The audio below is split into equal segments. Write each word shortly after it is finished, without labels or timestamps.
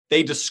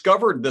They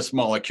discovered this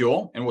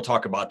molecule, and we'll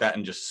talk about that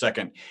in just a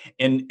second,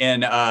 in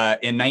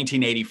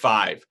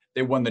 1985.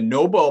 They won the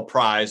Nobel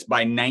Prize by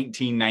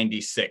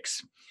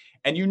 1996.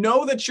 And you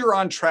know that you're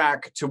on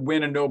track to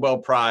win a Nobel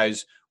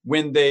Prize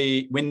when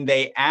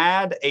they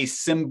add a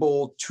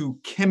symbol to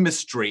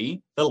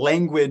chemistry, the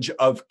language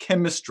of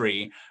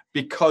chemistry,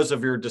 because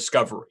of your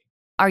discovery.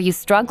 Are you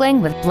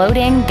struggling with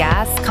bloating,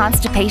 gas,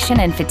 constipation,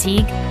 and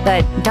fatigue,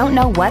 but don't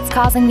know what's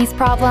causing these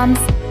problems?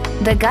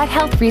 The Gut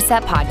Health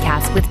Reset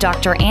podcast with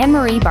Dr.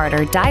 Anne-Marie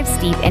Barter dives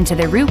deep into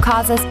the root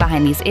causes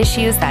behind these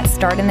issues that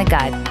start in the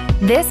gut.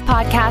 This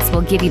podcast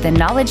will give you the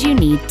knowledge you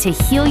need to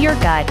heal your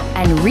gut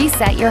and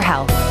reset your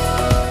health.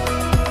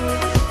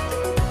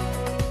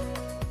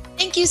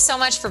 Thank you so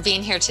much for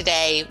being here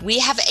today. We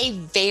have a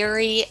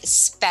very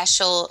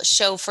special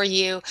show for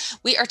you.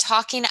 We are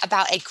talking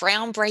about a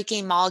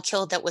groundbreaking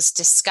molecule that was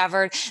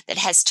discovered that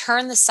has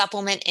turned the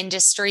supplement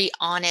industry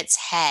on its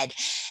head.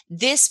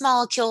 This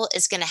molecule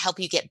is going to help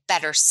you get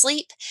better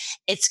sleep.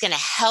 It's going to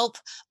help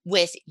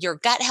with your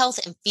gut health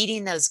and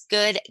feeding those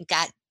good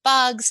gut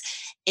bugs.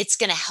 It's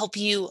going to help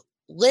you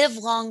live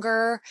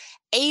longer,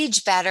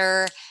 age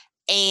better,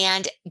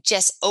 and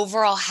just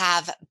overall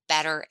have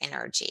better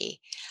energy.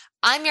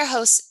 I'm your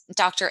host,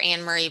 Dr.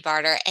 Anne-Marie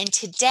Barter, and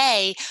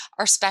today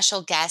our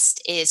special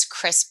guest is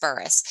Chris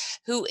Burres,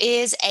 who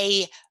is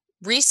a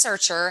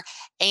researcher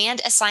and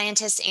a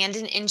scientist and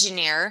an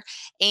engineer,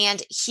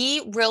 and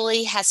he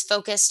really has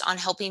focused on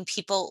helping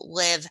people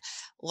live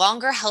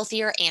longer,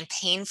 healthier, and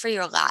pain-free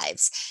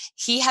lives.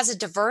 He has a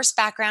diverse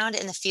background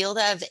in the field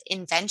of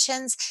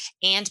inventions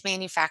and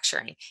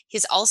manufacturing.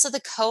 He's also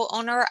the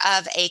co-owner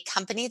of a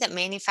company that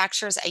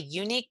manufactures a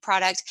unique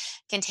product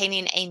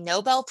containing a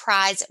Nobel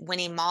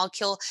Prize-winning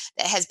molecule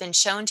that has been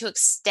shown to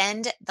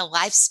extend the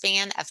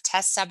lifespan of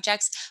test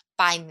subjects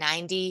by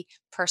 90%.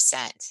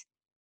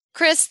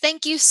 Chris,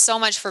 thank you so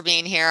much for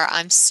being here.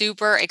 I'm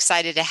super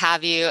excited to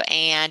have you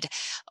and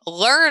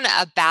learn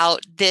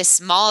about this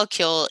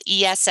molecule,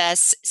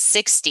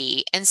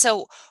 ESS60. And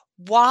so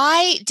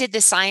why did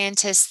the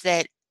scientists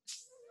that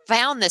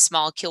found this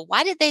molecule,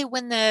 why did they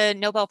win the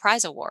Nobel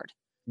Prize Award?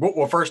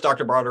 Well, first,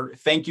 Dr. Barter,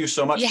 thank you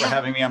so much for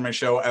having me on my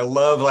show. I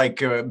love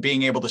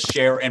being able to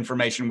share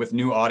information with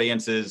new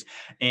audiences.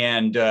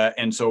 And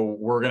so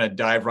we're going to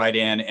dive right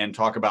in and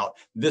talk about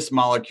this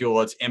molecule,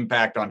 its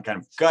impact on kind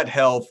of gut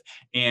health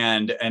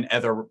and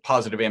other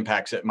positive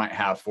impacts it might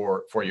have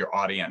for your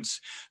audience.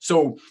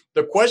 So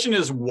the question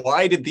is,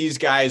 why did these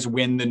guys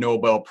win the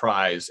Nobel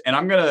Prize? And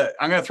I'm going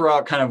to throw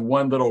out kind of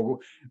one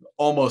little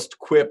almost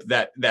quip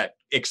that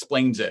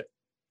explains it.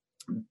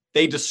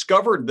 They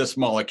discovered this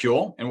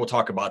molecule, and we'll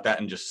talk about that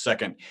in just a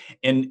second,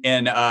 in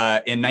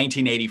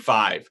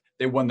 1985.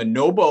 They won the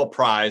Nobel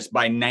Prize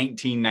by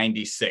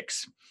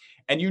 1996.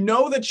 And you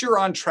know that you're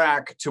on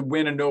track to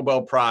win a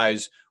Nobel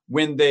Prize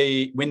when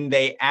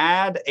they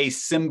add a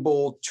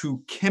symbol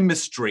to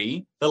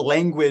chemistry, the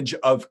language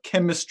of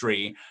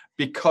chemistry,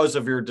 because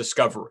of your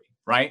discovery.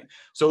 Right?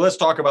 So let's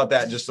talk about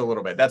that just a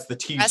little bit. That's the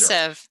teaser.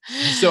 Impressive.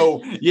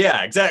 So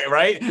yeah, exactly.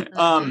 Right.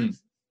 Mm-hmm.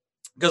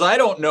 Because I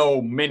don't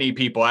know many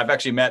people. I've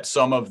actually met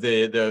some of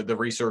the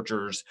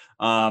researchers,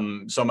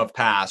 some have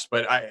passed,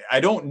 but I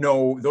don't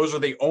know. Those are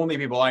the only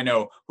people I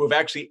know who have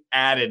actually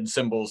added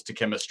symbols to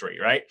chemistry,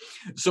 right?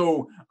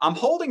 So I'm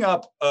holding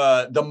up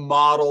the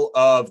model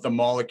of the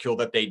molecule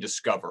that they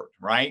discovered,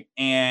 right?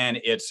 And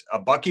it's a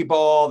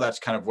buckyball. That's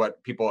kind of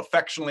what people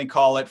affectionately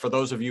call it. For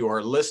those of you who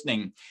are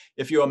listening,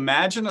 if you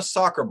imagine a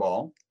soccer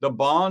ball, the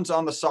bonds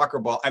on the soccer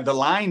ball, and the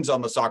lines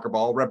on the soccer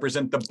ball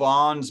represent the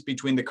bonds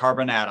between the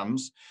carbon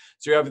atoms.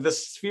 So you have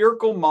this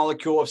spherical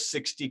molecule of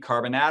 60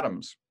 carbon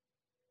atoms.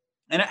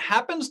 And it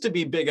happens to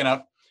be big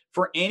enough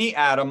for any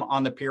atom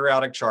on the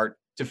periodic chart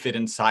to fit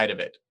inside of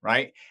it,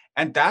 right?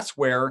 And that's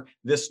where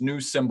this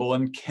new symbol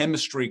in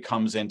chemistry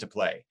comes into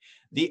play.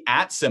 The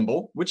 @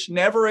 symbol, which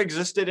never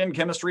existed in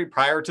chemistry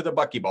prior to the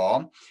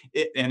buckyball,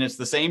 and it's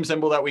the same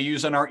symbol that we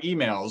use in our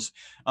emails,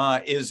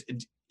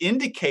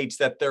 indicates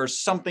that there's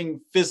something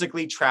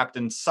physically trapped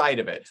inside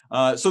of it.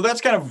 So that's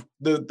kind of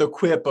the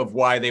quip of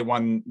why they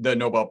won the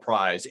Nobel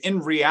Prize. In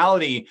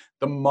reality,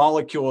 the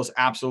molecule is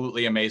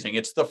absolutely amazing.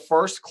 It's the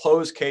first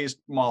closed-case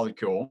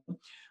molecule.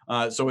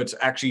 So it's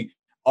actually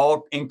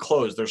all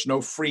enclosed. There's no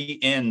free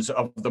ends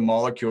of the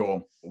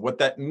molecule. What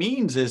that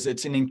means is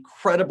it's an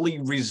incredibly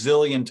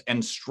resilient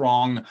and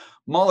strong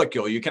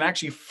molecule. You can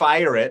actually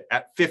fire it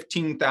at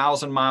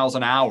 15,000 miles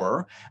an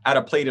hour at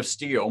a plate of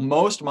steel.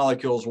 Most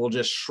molecules will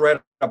just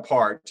shred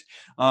apart.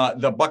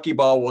 The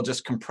buckyball will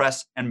just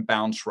compress and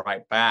bounce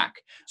right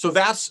back. So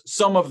that's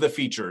some of the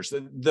features.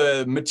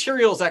 The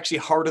material is actually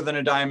harder than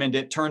a diamond.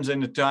 It turns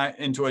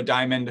into a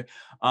diamond.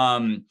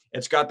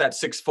 It's got that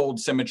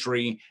six-fold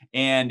symmetry,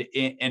 and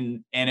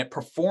it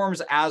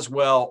performs as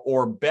well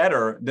or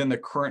better than the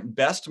current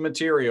best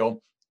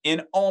material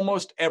in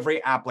almost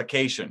every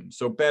application.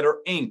 So better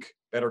ink,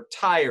 better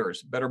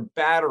tires, better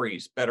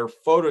batteries, better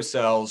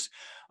photocells,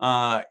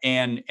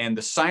 and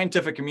the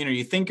scientific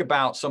community. Think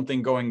about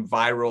something going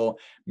viral,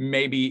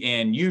 maybe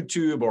in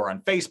YouTube or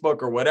on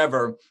Facebook or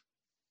whatever.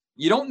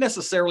 you don't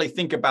necessarily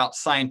think about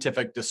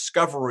scientific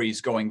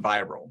discoveries going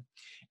viral.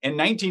 In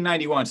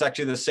 1991, it's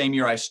actually the same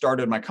year I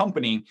started my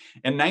company.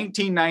 In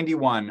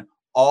 1991,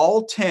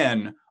 all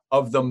 10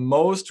 of the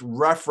most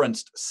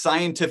referenced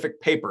scientific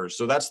papers,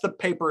 so that's the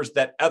papers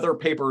that other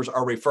papers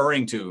are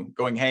referring to,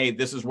 going, hey,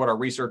 this is what our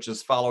research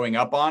is following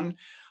up on.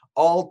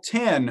 All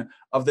 10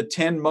 of the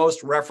 10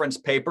 most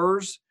referenced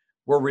papers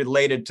were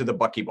related to the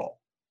buckyball,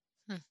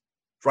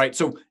 right?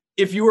 So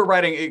if you were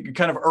writing a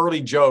kind of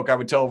early joke, I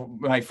would tell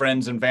my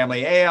friends and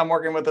family, hey, I'm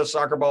working with a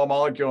soccer ball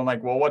molecule. I'm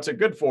like, well, what's it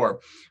good for?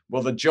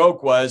 Well, the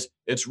joke was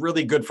it's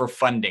really good for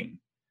funding,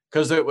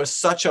 because it was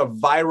such a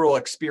viral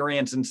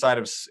experience inside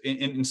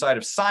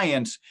of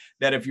science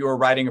that if you were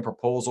writing a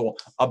proposal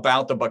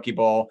about the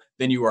buckyball,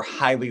 then you were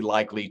highly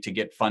likely to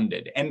get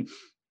funded. And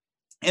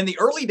in the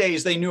early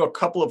days, they knew a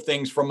couple of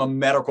things from a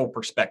medical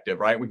perspective,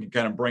 right? We can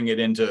kind of bring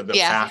it into the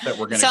path that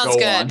we're going to go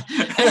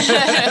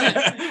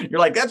on. You're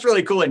like, that's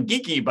really cool and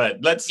geeky, but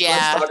let's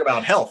talk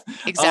about health.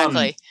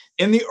 Exactly.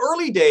 In the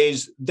early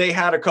days, they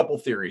had a couple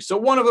theories. So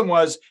one of them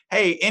was,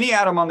 hey, any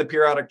atom on the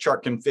periodic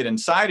chart can fit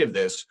inside of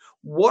this.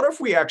 What if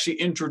we actually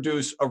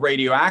introduce a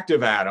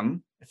radioactive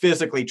atom,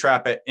 physically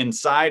trap it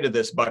inside of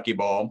this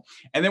buckyball,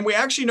 and then we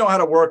actually know how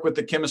to work with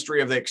the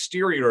chemistry of the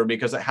exterior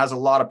because it has a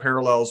lot of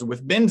parallels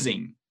with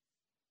benzene.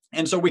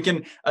 And so we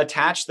can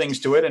attach things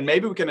to it, and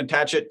maybe we can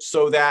attach it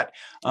so that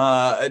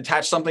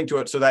attach something to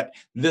it so that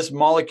this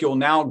molecule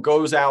now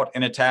goes out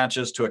and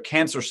attaches to a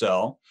cancer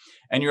cell,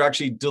 and you're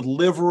actually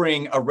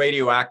delivering a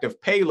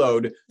radioactive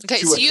payload.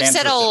 Okay, so you've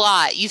said a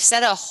lot. You've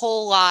said a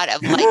whole lot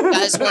of like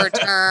buzzword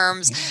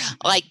terms,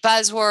 like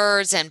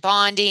buzzwords and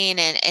bonding,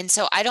 and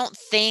so I don't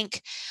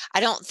think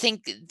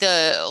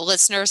the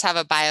listeners have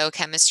a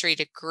biochemistry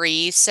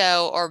degree,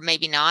 so or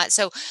maybe not.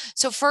 So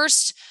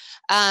first.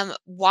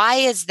 Why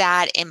is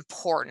that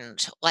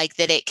important? Like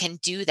that it can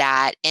do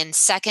that? And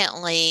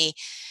secondly,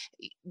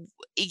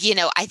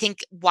 I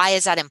think why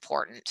is that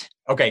important?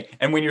 Okay.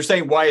 And when you're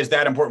saying why is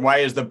that important, why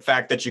is the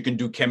fact that you can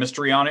do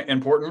chemistry on it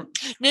important?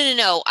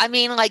 No. I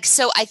mean,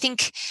 so I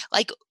think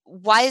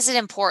why is it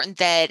important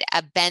that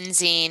a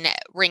benzene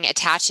ring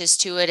attaches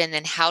to it? And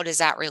then how does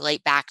that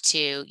relate back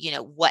to,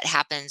 what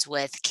happens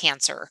with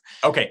cancer?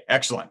 Okay.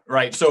 Excellent.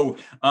 Right. So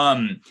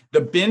the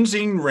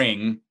benzene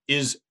ring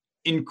is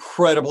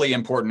incredibly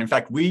important. In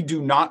fact, we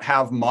do not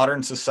have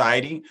modern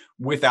society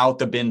without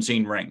the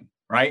benzene ring,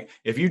 right?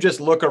 If you just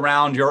look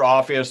around your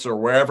office or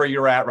wherever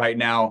you're at right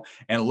now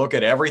and look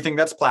at everything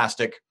that's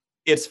plastic,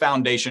 its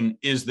foundation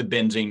is the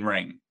benzene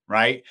ring,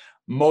 right?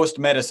 Most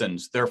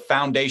medicines, their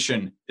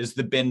foundation is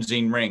the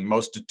benzene ring.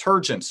 Most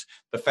detergents,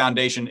 the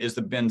foundation is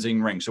the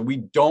benzene ring. So we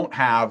do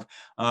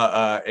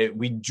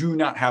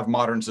not have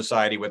modern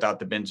society without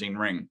the benzene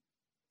ring.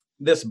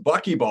 This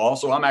buckyball,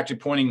 so I'm actually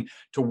pointing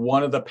to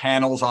one of the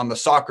panels on the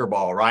soccer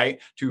ball, right?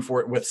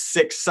 With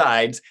 6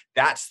 sides,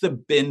 that's the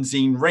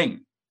benzene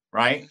ring,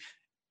 right?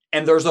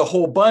 And there's a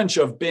whole bunch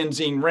of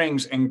benzene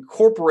rings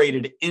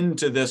incorporated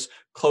into this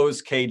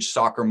closed cage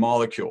soccer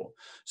molecule.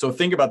 So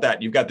think about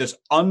that. You've got this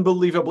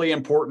unbelievably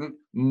important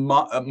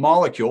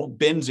molecule,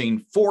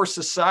 benzene, for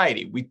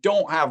society. We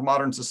don't have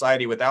modern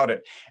society without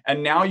it.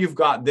 And now you've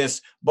got this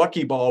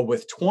buckyball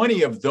with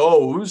 20 of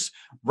those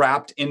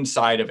wrapped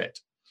inside of it.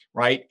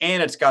 Right.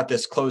 And it's got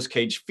this closed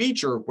cage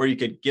feature where you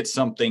could get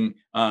something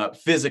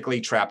physically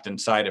trapped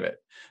inside of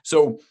it.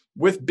 So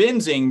with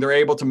benzene, they're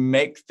able to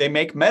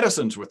make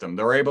medicines with them.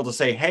 They're able to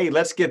say, hey,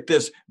 let's get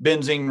this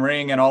benzene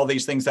ring and all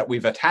these things that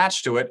we've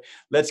attached to it.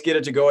 Let's get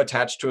it to go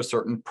attached to a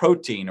certain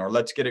protein, or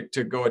let's get it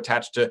to go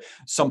attached to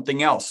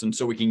something else. And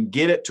so we can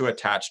get it to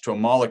attach to a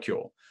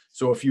molecule.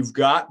 So if you've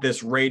got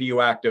this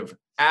radioactive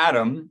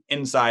atom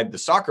inside the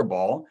soccer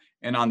ball,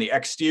 and on the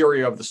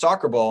exterior of the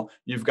soccer ball,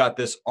 you've got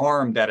this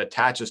arm that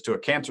attaches to a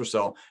cancer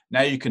cell.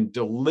 Now you can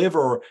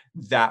deliver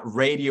that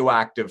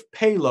radioactive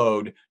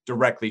payload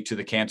directly to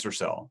the cancer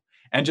cell.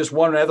 And just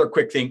one other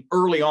quick thing,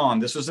 early on,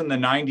 this was in the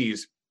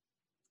 90s,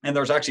 and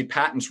there's actually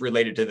patents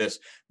related to this.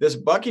 This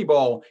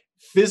buckyball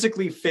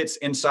physically fits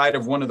inside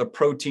of one of the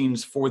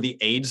proteins for the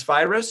AIDS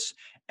virus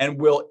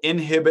and will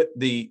inhibit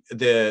the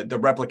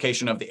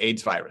replication of the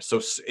AIDS virus.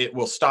 So it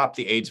will stop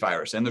the AIDS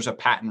virus, and there's a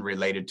patent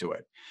related to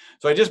it.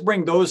 So I just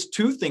bring those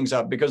two things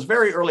up because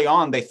very early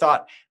on, they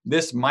thought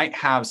this might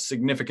have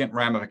significant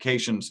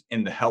ramifications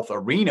in the health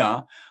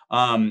arena.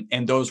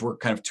 And those were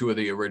kind of two of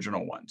the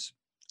original ones.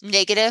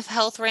 Negative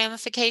health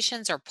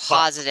ramifications or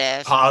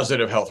positive?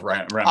 Positive health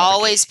ramifications.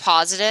 Always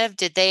positive?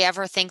 Did they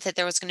ever think that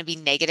there was going to be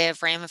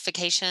negative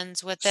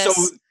ramifications with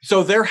this?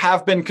 So there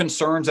have been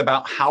concerns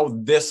about how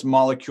this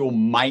molecule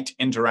might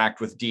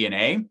interact with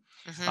DNA.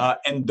 Mm-hmm.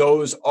 And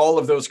all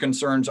of those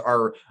concerns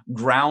are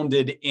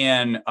grounded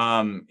in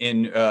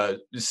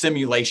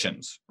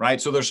simulations, right?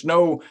 So there's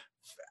no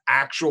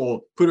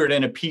actual put it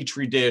in a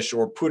petri dish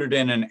or put it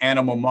in an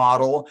animal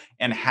model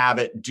and have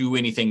it do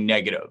anything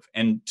negative.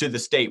 And to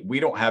this date,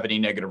 we don't have any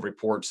negative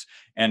reports,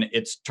 and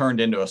it's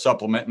turned into a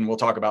supplement. And we'll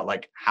talk about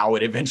like how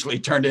it eventually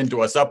turned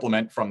into a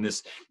supplement from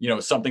this,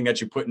 something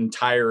that you put in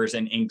tires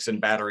and inks and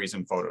batteries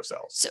and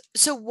photocells.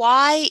 So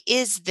why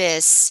is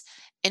this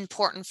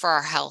important for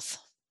our health?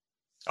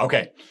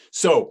 Okay.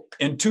 So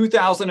in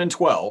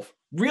 2012,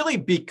 really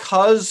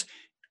because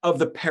of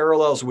the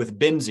parallels with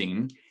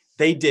benzene,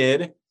 they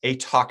did a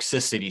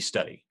toxicity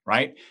study,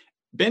 right?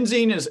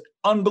 Benzene is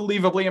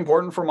unbelievably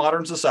important for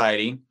modern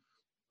society,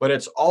 but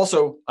it's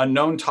also a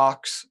known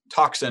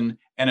toxin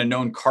and a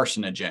known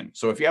carcinogen.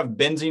 So if you have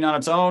benzene on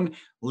its own,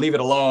 leave it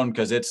alone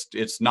because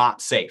it's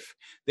not safe.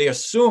 They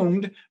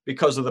assumed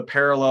because of the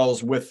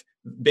parallels with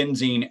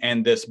benzene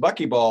and this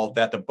buckyball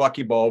that the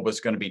buckyball was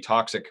going to be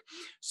toxic.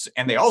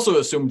 And they also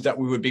assumed that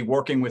we would be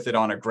working with it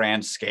on a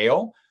grand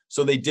scale.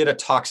 So they did a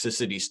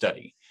toxicity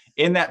study.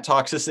 In that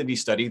toxicity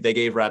study, they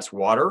gave rats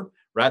water,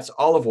 rats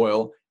olive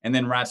oil, and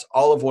then rats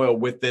olive oil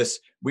with this,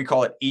 we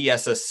call it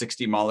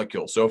ESS60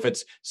 molecule. So if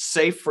it's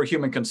safe for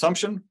human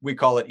consumption, we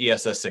call it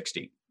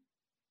ESS60.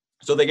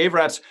 So they gave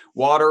rats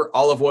water,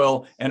 olive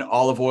oil, and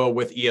olive oil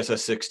with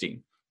ESS60.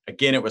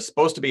 Again, it was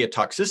supposed to be a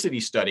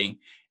toxicity study.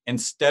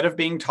 Instead of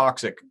being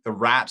toxic, the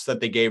rats that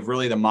they gave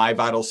really the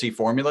MyVital-C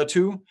formula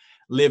to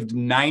lived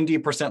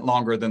 90%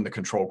 longer than the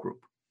control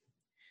group.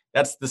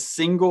 That's the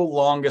single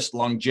longest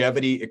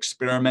longevity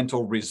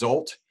experimental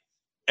result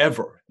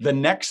ever. The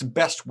next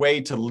best way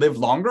to live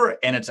longer,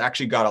 and it's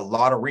actually got a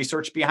lot of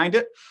research behind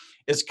it,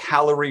 is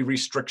calorie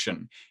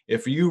restriction.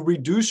 If you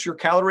reduce your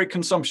calorie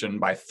consumption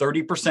by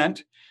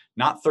 30%,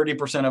 not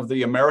 30% of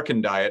the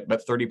American diet,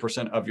 but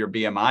 30% of your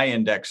BMI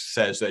index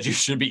says that you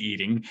should be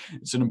eating.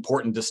 It's an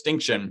important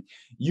distinction.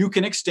 You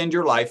can extend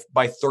your life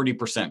by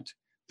 30%.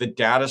 The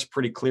data is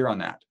pretty clear on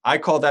that. I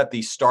call that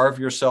the starve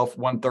yourself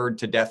 1/3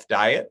 to death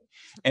diet.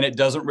 And it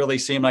doesn't really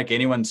seem like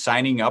anyone's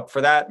signing up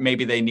for that.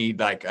 Maybe they need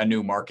like a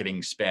new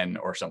marketing spin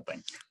or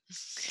something.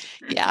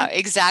 Yeah,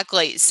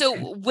 exactly. So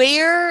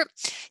where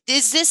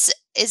is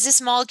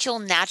this molecule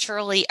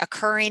naturally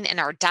occurring in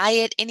our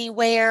diet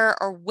anywhere,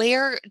 or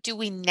where do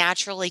we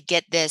naturally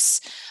get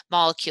this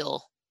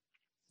molecule,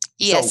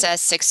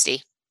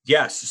 ESS60?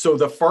 Yes. So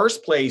the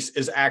first place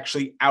is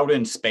actually out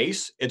in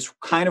space. It's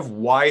kind of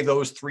why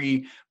those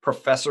three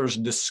professors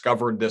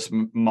discovered this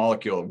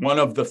molecule. One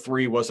of the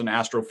three was an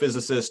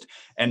astrophysicist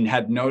and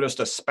had noticed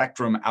a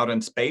spectrum out in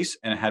space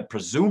and had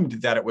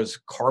presumed that it was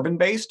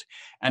carbon-based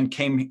and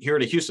came here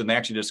to Houston. They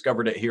actually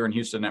discovered it here in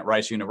Houston at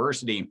Rice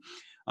University.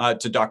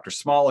 To Dr.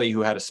 Smalley,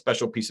 who had a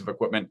special piece of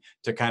equipment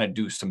to kind of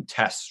do some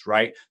tests,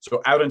 right?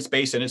 So out in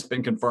space, and it's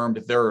been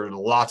confirmed, there are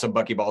lots of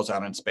buckyballs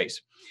out in space.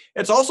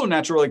 It's also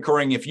naturally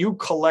occurring if you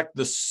collect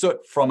the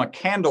soot from a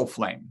candle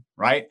flame,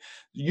 right?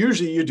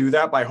 Usually you do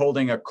that by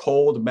holding a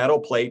cold metal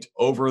plate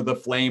over the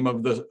flame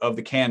of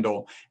the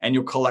candle, and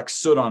you'll collect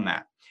soot on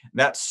that.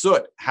 That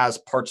soot has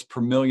parts per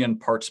million,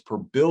 parts per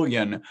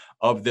billion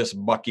of this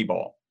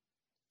buckyball.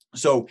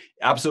 So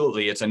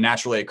absolutely, it's a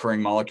naturally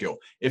occurring molecule.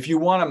 If you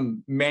want to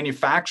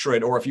manufacture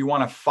it, or if you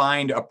want to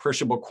find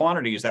appreciable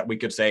quantities that we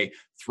could say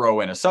throw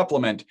in a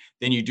supplement,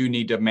 then you do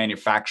need to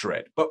manufacture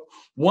it. But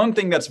one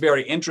thing that's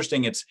very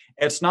interesting,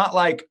 it's not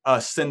like a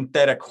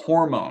synthetic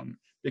hormone,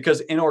 because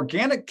in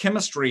organic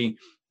chemistry,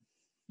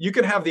 you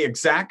can have the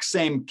exact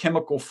same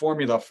chemical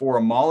formula for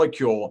a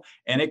molecule,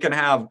 and it can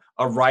have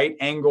a right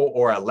angle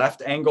or a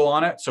left angle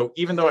on it. So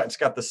even though it's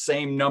got the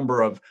same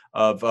number of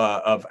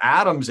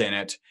atoms in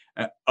it,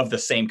 of the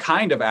same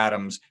kind of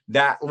atoms,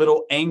 that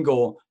little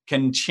angle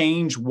can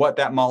change what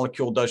that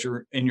molecule does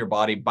in your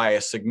body by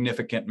a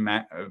significant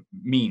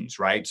means,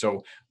 right?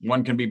 So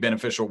one can be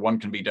beneficial, one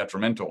can be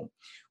detrimental.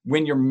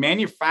 When you're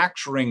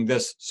manufacturing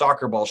this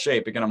soccer ball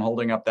shape, again, I'm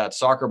holding up that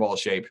soccer ball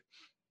shape,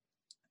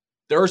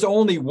 there's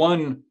only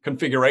one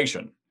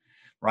configuration,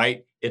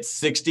 right? It's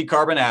 60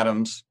 carbon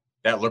atoms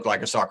that look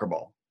like a soccer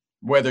ball.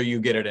 Whether you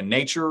get it in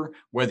nature,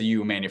 whether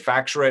you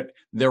manufacture it,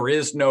 there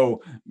is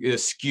no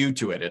skew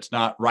to it. It's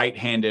not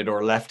right-handed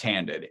or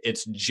left-handed.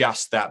 It's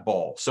just that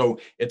ball. So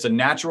it's a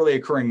naturally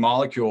occurring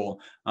molecule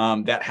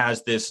that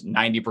has this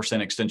 90%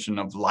 extension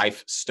of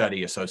life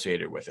study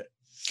associated with it.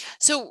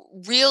 So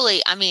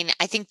really, I mean,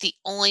 I think the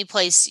only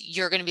place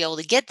you're going to be able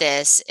to get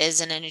this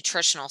is in a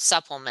nutritional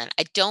supplement.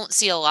 I don't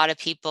see a lot of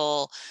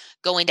people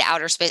going to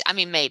outer space. I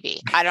mean, maybe,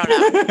 I don't know.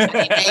 I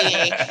mean,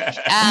 maybe.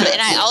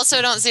 And I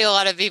also don't see a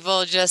lot of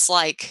people just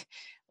like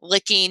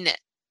licking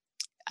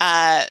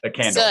a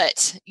candle.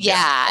 soot.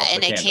 Yeah.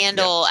 And a candle.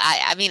 candle.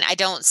 Yeah. I mean, I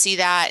don't see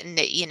that. And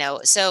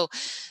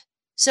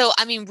so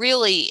I mean,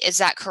 really, is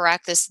that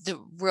correct? The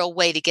real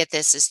way to get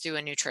this is through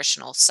a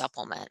nutritional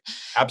supplement.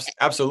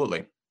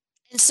 Absolutely.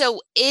 And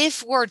so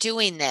if we're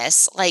doing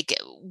this, like,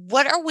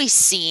 what are we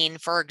seeing,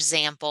 for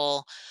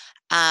example,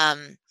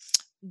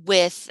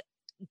 with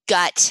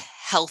gut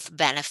health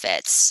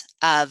benefits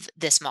of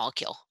this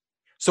molecule?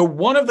 So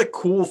one of the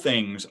cool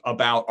things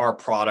about our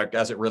product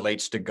as it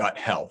relates to gut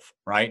health,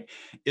 right,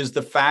 is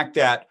the fact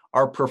that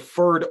our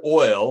preferred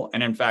oil,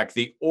 and in fact,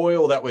 the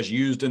oil that was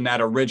used in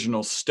that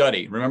original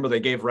study, remember they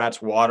gave rats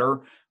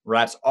water,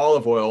 rats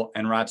olive oil,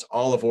 and rats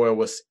olive oil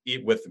with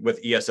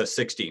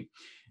ESS60.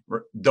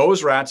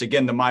 Those rats,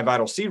 again, the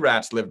MyVital-C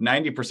rats lived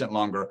 90%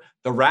 longer.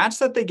 The rats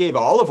that they gave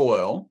olive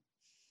oil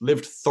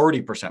lived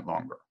 30%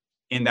 longer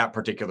in that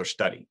particular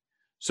study.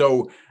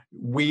 So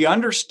we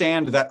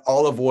understand that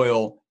olive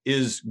oil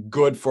is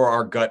good for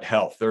our gut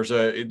health. There's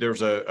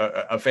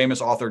a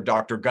famous author,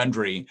 Dr.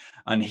 Gundry,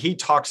 and he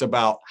talks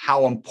about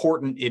how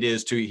important it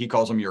is to, he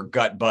calls them your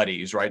gut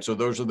buddies, right? So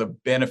those are the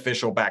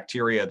beneficial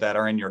bacteria that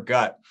are in your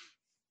gut.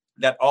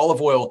 That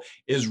olive oil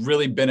is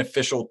really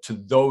beneficial to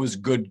those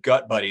good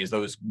gut buddies,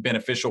 those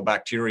beneficial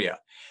bacteria.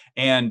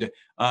 And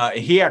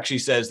he actually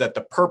says that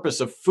the purpose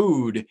of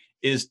food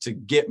is to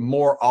get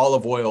more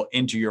olive oil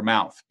into your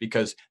mouth,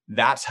 because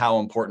that's how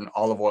important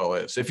olive oil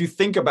is. If you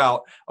think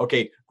about,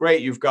 okay,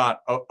 great, you've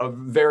got a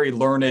very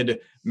learned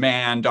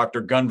man,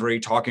 Dr. Gundry,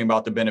 talking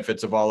about the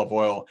benefits of olive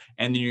oil,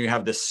 and then you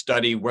have this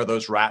study where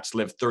those rats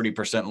live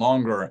 30%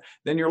 longer,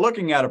 then you're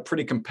looking at a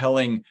pretty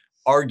compelling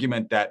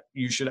argument that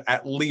you should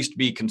at least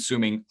be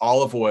consuming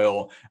olive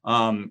oil,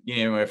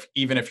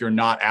 even if you're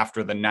not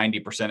after the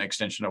 90%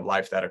 extension of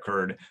life that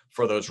occurred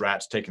for those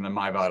rats taking the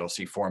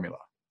MyVital-C formula.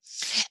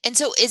 And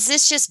so is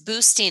this just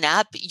boosting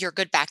up your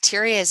good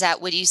bacteria? Is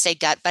that what you say,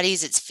 gut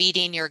buddies? It's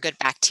feeding your good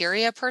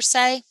bacteria per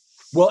se?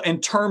 Well, in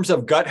terms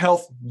of gut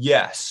health,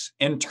 yes.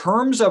 In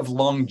terms of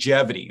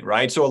longevity,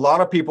 right? So a lot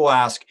of people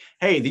ask,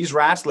 hey, these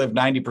rats live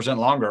 90%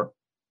 longer.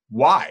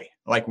 Why?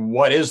 Like,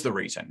 what is the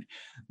reason?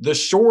 The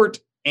short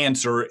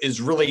answer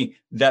is really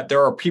that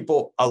there are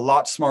people a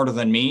lot smarter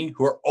than me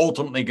who are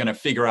ultimately going to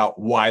figure out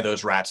why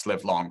those rats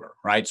live longer,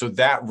 right? So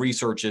that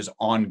research is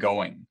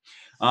ongoing.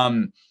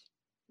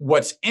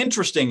 What's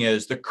interesting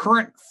is the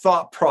current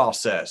thought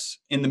process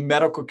in the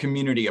medical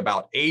community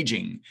about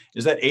aging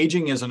is that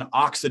aging is an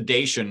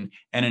oxidation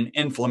and an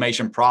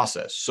inflammation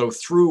process. So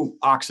through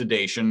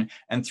oxidation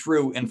and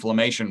through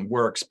inflammation,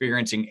 we're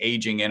experiencing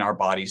aging in our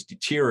bodies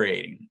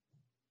deteriorating.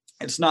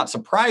 It's not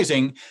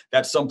surprising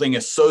that something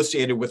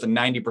associated with a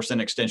 90%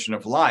 extension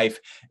of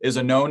life is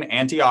a known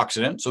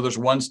antioxidant. So there's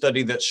one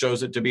study that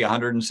shows it to be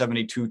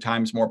 172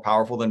 times more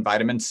powerful than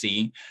vitamin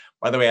C.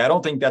 By the way, I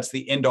don't think that's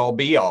the end all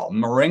be all.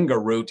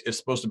 Moringa root is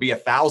supposed to be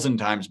 1,000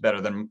 times better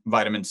than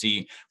vitamin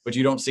C, but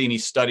you don't see any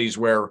studies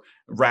where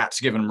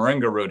rats given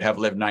moringa root have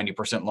lived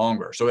 90%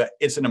 longer. So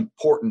it's an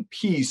important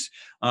piece,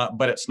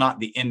 but it's not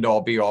the end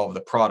all be all of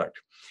the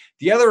product.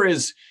 The other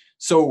is,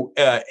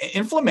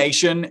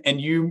 inflammation,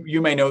 and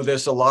you may know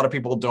this, a lot of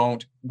people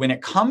don't. When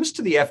it comes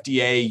to the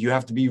FDA, you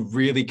have to be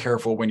really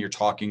careful when you're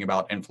talking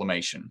about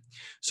inflammation.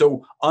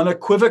 So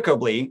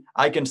unequivocally,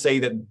 I can say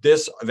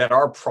that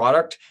our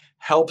product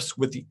helps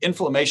with the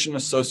inflammation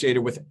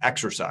associated with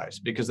exercise,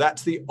 because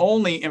that's the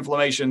only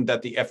inflammation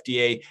that the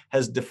FDA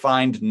has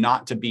defined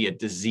not to be a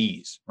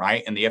disease,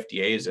 right? And the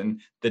FDA is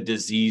in the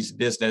disease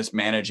business,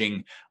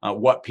 managing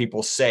what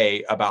people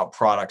say about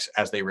products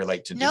as they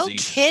relate to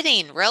disease. No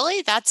kidding.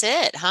 Really? That's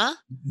it, huh?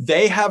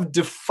 They have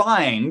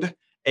defined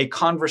a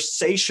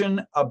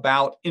conversation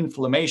about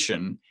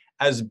inflammation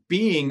as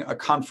being a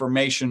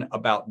confirmation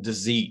about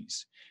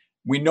disease.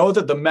 We know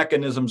that the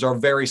mechanisms are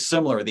very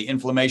similar. The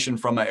inflammation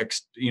from an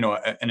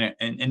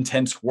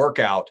intense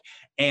workout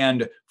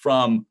and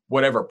from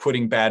whatever,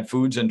 putting bad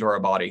foods into our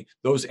body,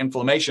 those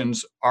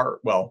inflammations are,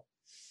 well,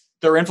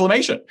 they're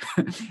inflammation.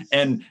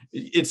 And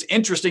it's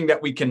interesting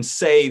that we can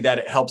say that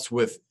it helps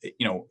with,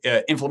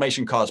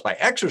 inflammation caused by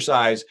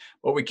exercise,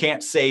 but we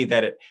can't say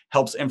that it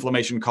helps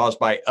inflammation caused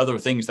by other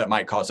things that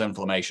might cause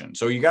inflammation.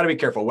 So you got to be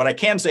careful. What I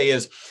can say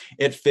is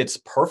it fits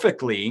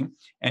perfectly,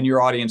 and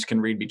your audience can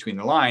read between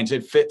the lines.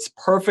 It fits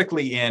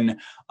perfectly in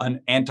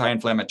an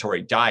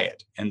anti-inflammatory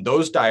diet. And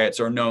those diets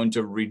are known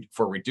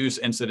for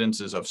reduced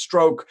incidences of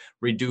stroke,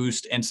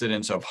 reduced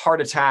incidence of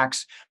heart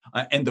attacks,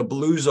 and the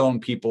blue zone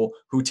people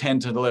who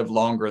tend to live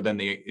longer than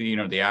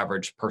the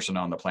average person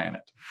on the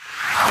planet.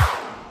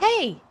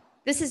 Hey,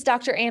 this is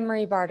Dr.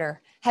 Anne-Marie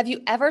Barter. Have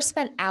you ever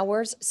spent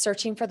hours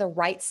searching for the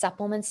right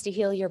supplements to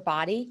heal your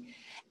body?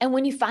 And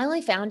when you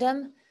finally found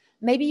them,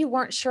 maybe you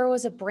weren't sure it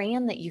was a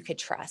brand that you could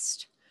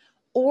trust,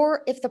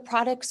 or if the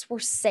products were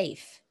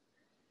safe.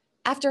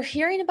 After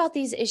hearing about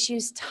these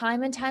issues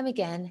time and time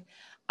again,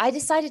 I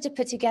decided to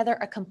put together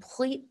a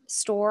complete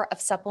store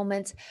of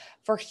supplements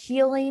for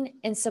healing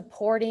and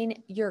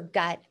supporting your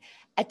gut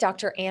at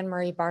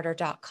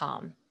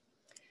drannemariebarter.com.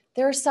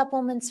 There are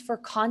supplements for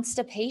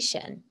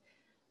constipation,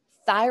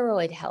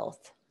 thyroid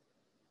health,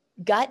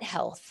 gut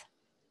health,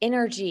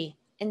 energy,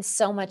 and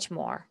so much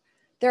more.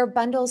 There are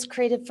bundles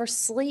created for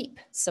sleep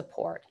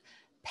support,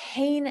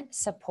 pain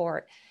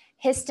support,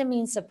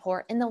 histamine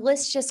support, and the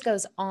list just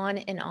goes on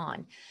and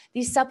on.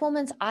 These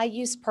supplements I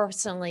use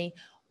personally,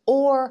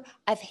 or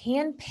I've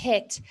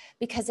handpicked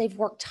because they've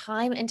worked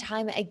time and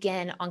time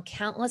again on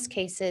countless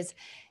cases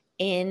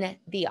in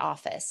the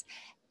office.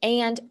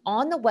 And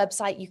on the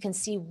website, you can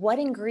see what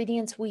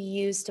ingredients we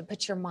use to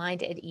put your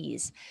mind at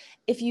ease.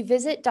 If you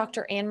visit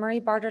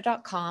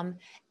drannemariebarter.com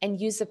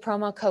and use the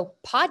promo code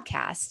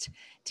podcast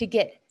to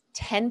get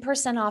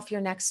 10% off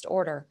your next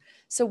order.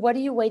 So what are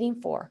you waiting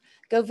for?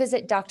 Go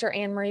visit Dr.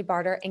 Anne-Marie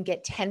Barter and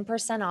get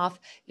 10% off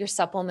your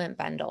supplement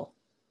bundle.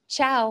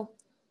 Ciao.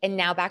 And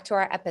now back to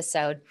our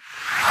episode.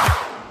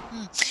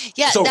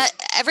 Yeah,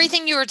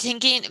 everything you were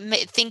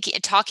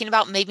talking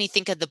about made me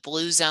think of the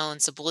blue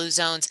zones.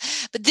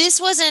 But this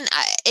wasn't,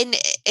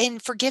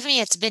 and forgive me,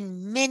 it's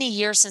been many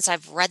years since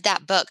I've read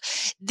that book.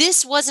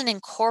 This wasn't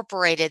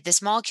incorporated.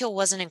 This molecule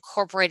wasn't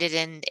incorporated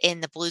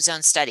in the blue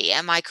zone study.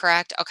 Am I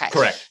correct? Okay.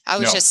 Correct. I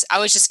was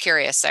just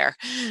curious there.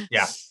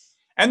 Yeah.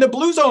 And the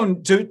blue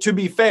zone, to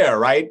be fair,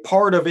 right?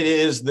 Part of it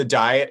is the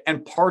diet,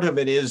 and part of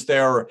it is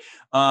their,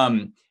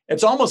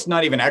 it's almost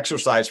not even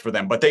exercise for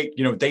them, but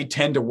they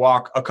tend to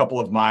walk a couple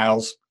of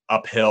miles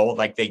uphill.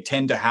 Like, they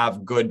tend to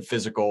have good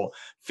physical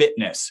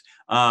fitness.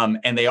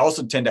 And they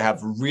also tend to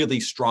have really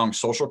strong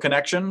social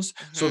connections.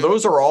 Mm-hmm. So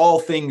those are all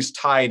things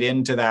tied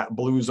into that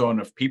blue zone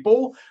of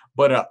people.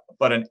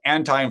 But an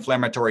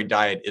anti-inflammatory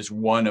diet is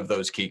one of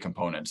those key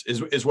components,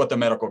 is what the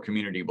medical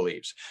community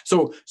believes.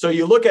 So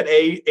you look at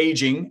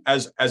aging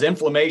as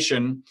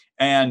inflammation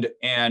and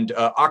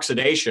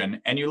oxidation,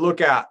 and you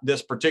look at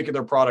this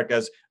particular product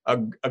as a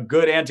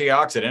good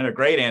antioxidant, a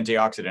great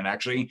antioxidant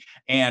actually,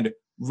 and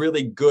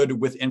really good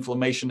with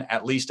inflammation,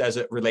 at least as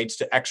it relates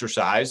to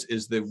exercise,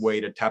 is the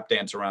way to tap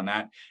dance around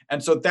that.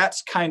 And so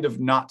that's kind of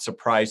not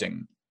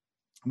surprising.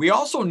 We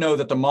also know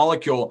that the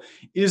molecule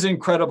is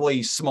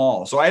incredibly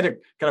small. So I had to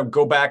kind of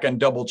go back and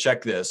double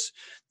check this.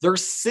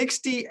 There's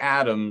 60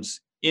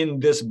 atoms in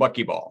this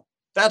buckyball.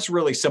 That's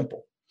really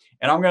simple.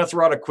 And I'm going to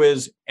throw out a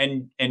quiz,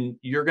 and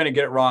you're going to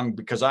get it wrong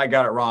because I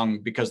got it wrong,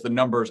 because the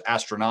number is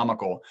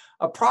astronomical.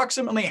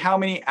 Approximately how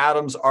many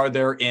atoms are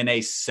there in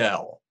a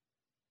cell?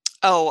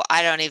 Oh,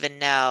 I don't even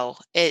know.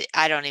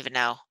 I don't even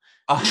know.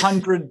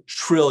 100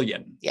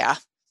 trillion. Yeah.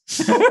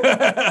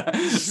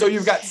 So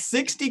you've got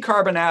 60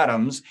 carbon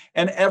atoms,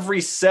 and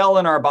every cell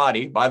in our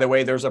body, by the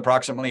way, there's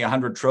approximately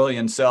 100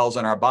 trillion cells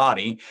in our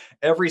body.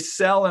 Every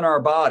cell in our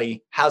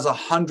body has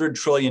 100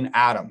 trillion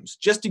atoms,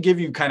 just to give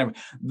you kind of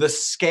the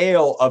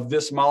scale of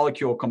this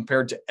molecule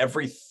compared to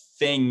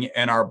everything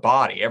in our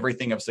body,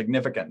 everything of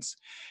significance.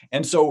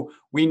 And so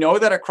we know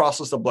that it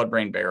crosses the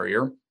blood-brain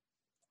barrier.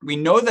 We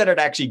know that it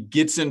actually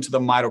gets into the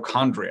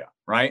mitochondria,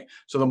 right?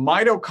 So the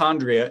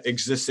mitochondria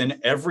exists in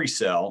every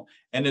cell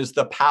and is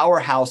the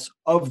powerhouse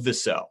of the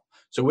cell.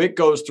 So it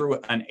goes through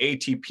an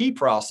ATP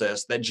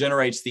process that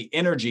generates the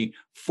energy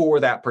for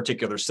that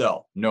particular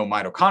cell. No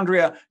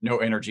mitochondria, no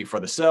energy for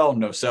the cell,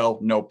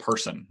 no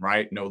person,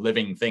 right? No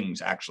living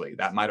things, actually.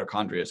 That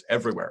mitochondria is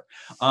everywhere.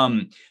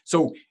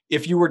 So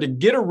if you were to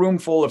get a room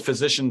full of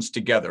physicians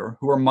together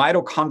who are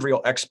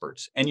mitochondrial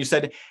experts, and you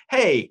said,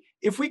 hey,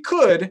 if we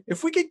could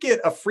get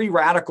a free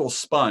radical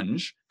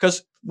sponge,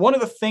 because one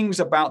of the things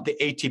about the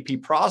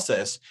ATP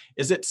process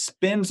is it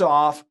spins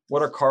off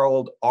what are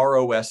called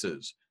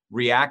ROSs,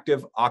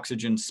 reactive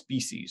oxygen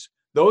species.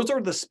 Those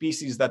are the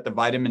species that the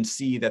vitamin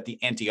C, that the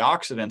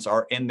antioxidants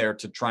are in there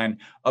to try and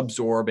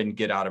absorb and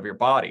get out of your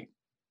body.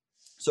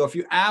 So if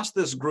you ask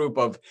this group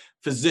of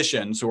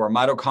physicians who are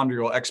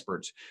mitochondrial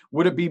experts,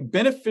 would it be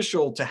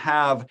beneficial to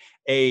have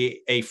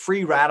a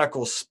free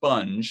radical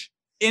sponge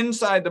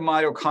inside the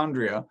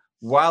mitochondria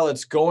while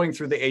it's going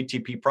through the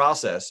ATP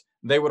process?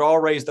 They would all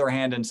raise their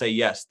hand and say,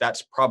 yes,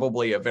 that's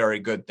probably a very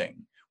good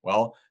thing.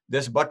 Well,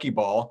 this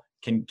buckyball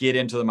can get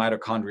into the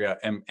mitochondria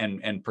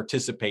and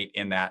participate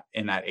in that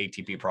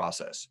ATP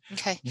process.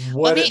 Okay.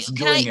 What it's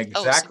doing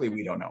exactly,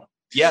 we don't know.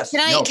 Yes.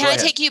 Can I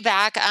take you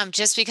back?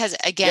 Just because,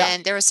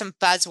 again, there were some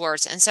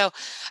buzzwords. And so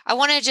I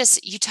want to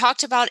you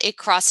talked about it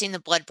crossing the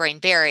blood-brain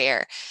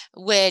barrier,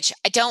 which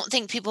I don't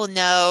think people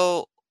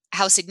know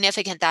how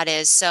significant that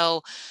is.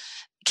 So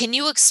can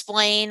you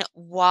explain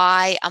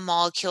why a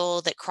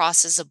molecule that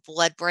crosses a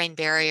blood-brain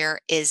barrier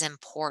is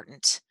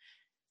important?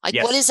 Like,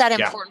 what is that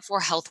important for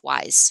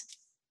health-wise?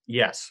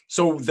 Yes.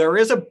 So there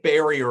is a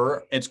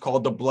barrier, it's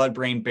called the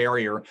blood-brain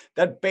barrier,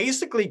 that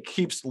basically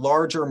keeps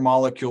larger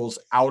molecules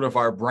out of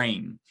our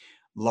brain.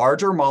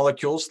 Larger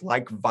molecules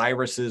like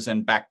viruses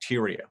and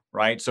bacteria,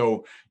 right?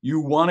 So you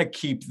want to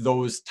keep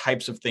those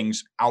types of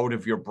things out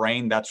of your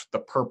brain. That's the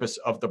purpose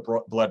of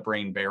the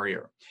blood-brain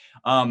barrier.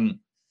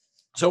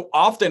 So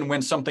often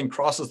when something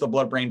crosses the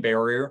blood-brain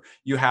barrier,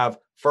 you have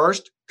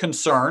first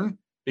concern,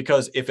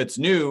 because if it's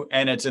new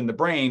and it's in the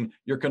brain,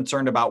 you're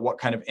concerned about what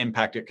kind of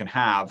impact it can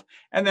have.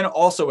 And then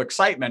also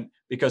excitement,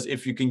 because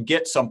if you can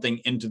get something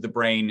into the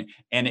brain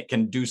and it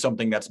can do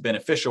something that's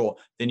beneficial,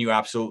 then you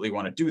absolutely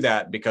want to do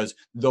that, because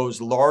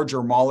those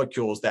larger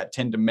molecules that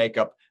tend to make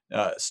up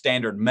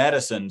standard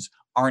medicines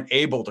aren't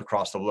able to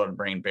cross the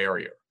blood-brain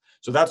barrier.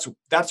 So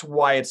that's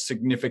why it's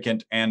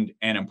significant and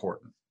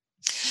important.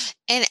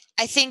 And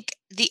I think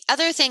the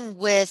other thing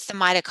with the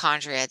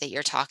mitochondria that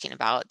you're talking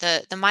about,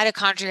 the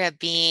mitochondria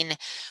being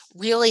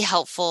really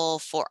helpful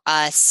for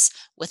us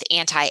with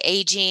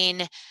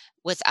anti-aging,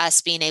 with us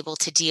being able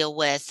to deal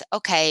with,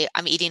 okay,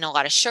 I'm eating a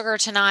lot of sugar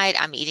tonight,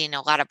 I'm eating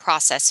a lot of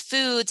processed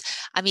foods,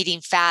 I'm eating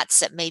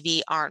fats that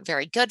maybe aren't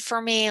very good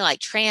for me, like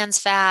trans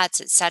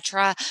fats,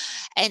 etc.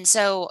 And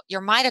so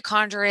your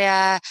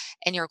mitochondria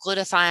and your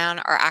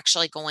glutathione are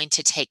actually going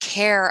to take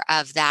care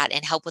of that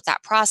and help with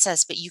that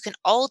process. But you can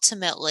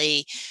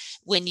ultimately,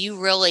 when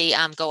you really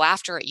go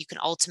after it, you can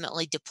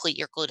ultimately deplete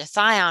your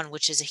glutathione,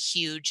 which is a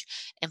huge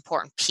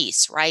important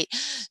piece, right?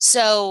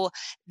 So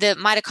the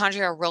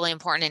mitochondria are really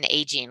important in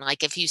aging.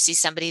 Like if you see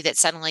somebody that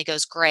suddenly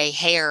goes gray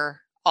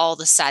hair all of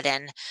a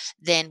sudden,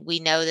 then we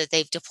know that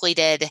they've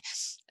depleted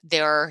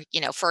their,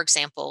 for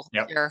example,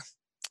 Yep. their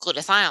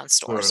glutathione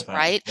stores, Glutathione.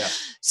 right? Yeah.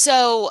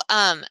 So,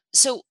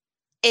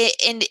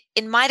 in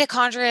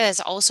mitochondria is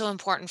also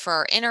important for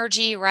our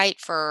energy, right?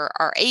 For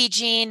our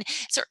aging.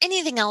 Is there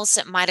anything else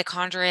that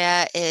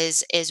mitochondria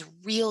is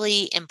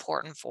really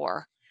important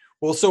for?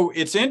 Well, so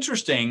it's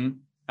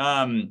interesting.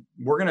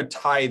 We're going to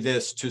tie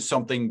this to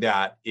something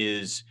that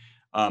is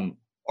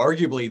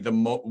arguably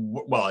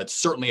it's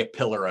certainly a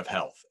pillar of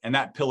health, and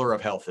that pillar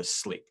of health is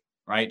sleep,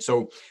 right?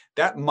 So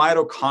that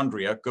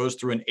mitochondria goes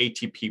through an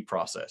ATP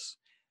process.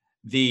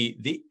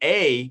 The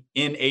A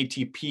in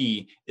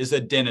ATP is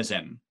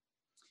adenosine.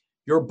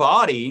 Your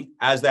body,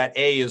 as that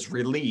A is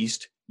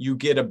released, you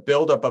get a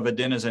buildup of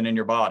adenosine in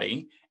your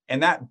body.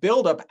 And that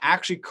buildup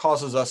actually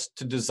causes us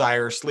to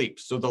desire sleep.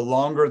 So the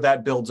longer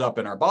that builds up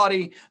in our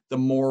body, the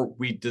more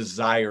we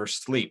desire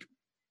sleep.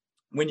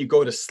 When you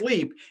go to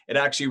sleep, it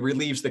actually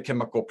relieves the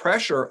chemical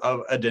pressure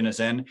of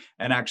adenosine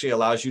and actually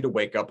allows you to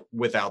wake up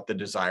without the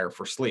desire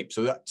for sleep.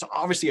 So that's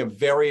obviously a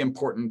very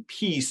important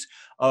piece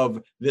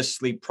of this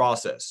sleep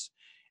process.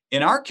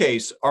 In our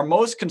case, our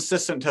most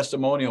consistent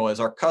testimonial is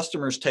our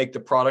customers take the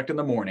product in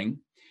the morning,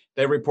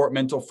 they report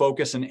mental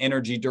focus and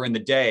energy during the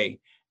day,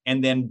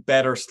 and then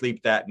better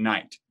sleep that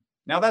night.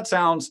 Now that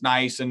sounds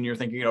nice, and you're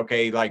thinking,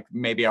 okay, like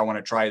maybe I want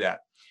to try that.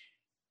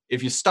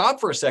 If you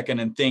stop for a second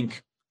and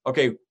think,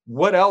 okay,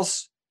 what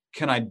else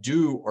can I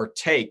do or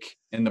take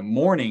in the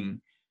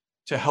morning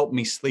to help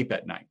me sleep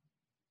at night?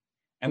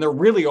 And there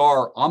really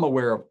are, I'm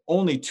aware of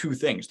only two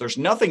things. There's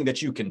nothing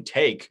that you can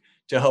take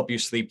to help you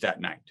sleep that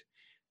night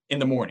in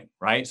the morning,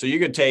 right? So you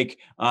could take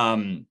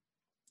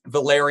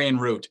valerian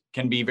root,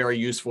 can be very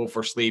useful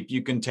for sleep.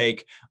 You can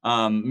take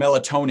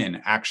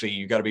melatonin. Actually,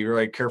 you got to be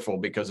very careful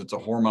because it's a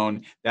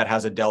hormone that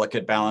has a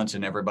delicate balance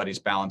and everybody's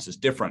balance is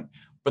different.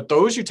 But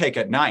those you take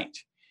at night.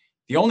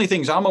 The only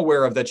things I'm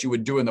aware of that you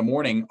would do in the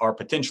morning are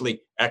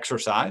potentially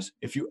exercise.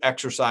 If you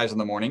exercise in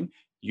the morning,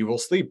 you will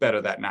sleep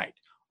better that night.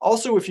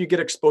 Also, if you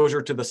get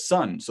exposure to the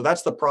sun. So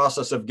that's the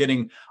process of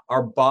getting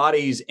our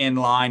bodies in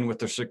line with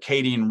the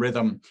circadian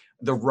rhythm,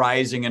 the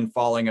rising and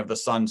falling of the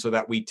sun, so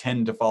that we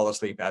tend to fall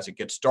asleep as it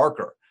gets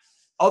darker.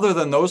 Other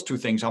than those two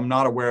things, I'm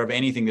not aware of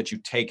anything that you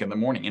take in the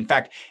morning. In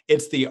fact,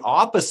 it's the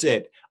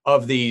opposite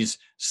of the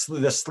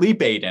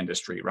sleep aid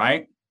industry,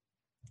 right?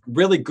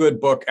 Really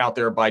good book out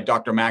there by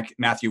Dr.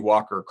 Matthew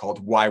Walker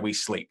called Why We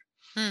Sleep.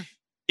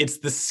 It's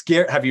the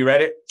scare. Have you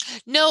read it?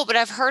 No, but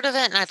I've heard of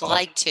it and I'd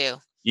like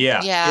to.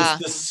 Yeah. Yeah.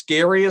 It's the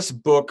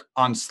scariest book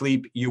on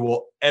sleep you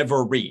will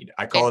ever read.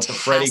 I call it the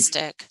Freddy.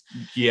 I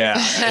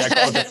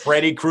call it the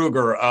Freddy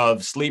Krueger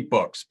of sleep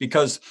books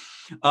because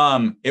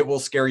it will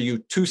scare you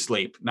to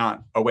sleep,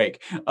 not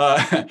awake.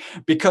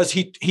 Because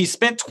he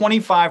spent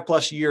 25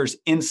 plus years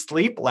in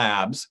sleep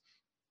labs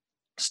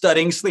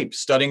studying sleep,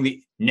 studying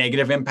the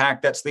negative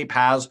impact that sleep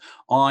has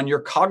on your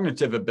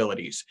cognitive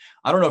abilities.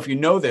 I don't know if you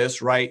know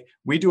this, right?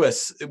 We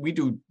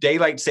do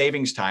daylight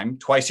savings time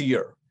twice a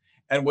year.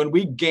 And when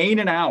we gain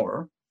an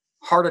hour,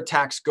 heart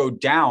attacks go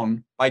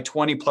down by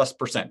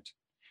 20+%.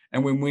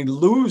 And when we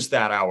lose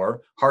that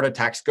hour, heart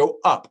attacks go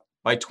up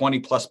by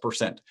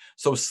 20+%.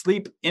 So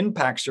sleep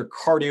impacts your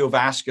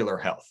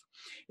cardiovascular health.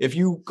 If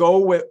you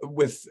go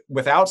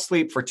without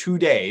sleep for 2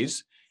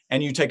 days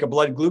and you take a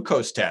blood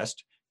glucose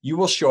test, you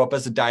will show up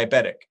as a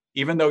diabetic.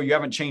 Even though you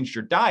haven't changed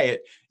your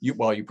diet, you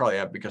probably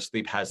have because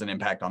sleep has an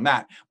impact on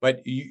that.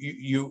 But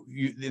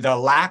the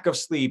lack of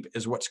sleep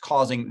is what's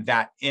causing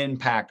that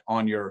impact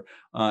on your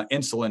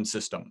insulin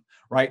system,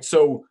 right?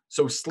 So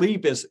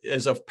sleep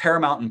is of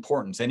paramount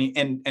importance.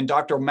 And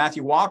Dr.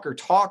 Matthew Walker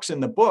talks in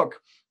the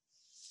book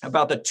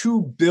about the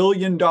 $2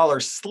 billion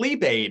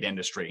sleep aid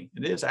industry.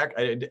 It is,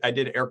 I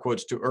did air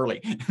quotes too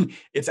early.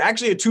 It's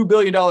actually a $2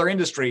 billion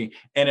industry,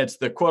 and it's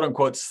the quote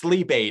unquote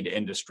sleep aid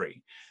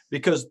industry.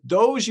 Because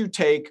those you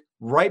take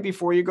right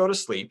before you go to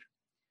sleep,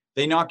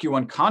 they knock you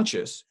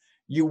unconscious.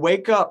 You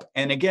wake up,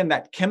 and again,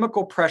 that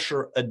chemical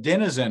pressure,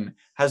 adenosine,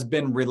 has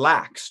been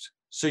relaxed.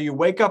 So you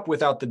wake up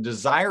without the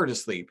desire to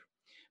sleep.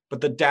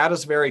 But the data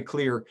is very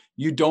clear.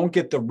 You don't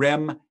get the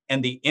REM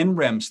and the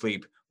NREM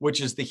sleep,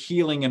 which is the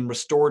healing and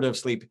restorative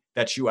sleep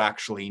that you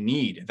actually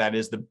need. That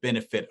is the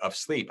benefit of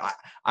sleep.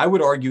 I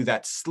would argue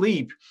that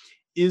sleep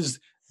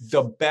is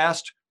the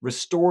best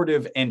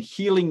restorative and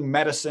healing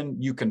medicine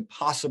you can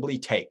possibly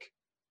take.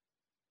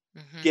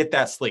 Get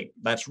that sleep.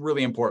 That's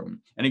really important.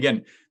 And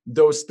again,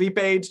 those sleep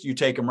aids, you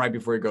take them right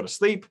before you go to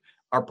sleep.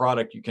 Our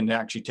product you can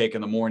actually take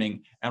in the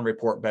morning and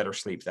report better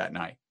sleep that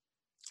night.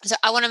 So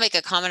I want to make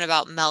a comment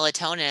about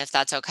melatonin, if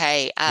that's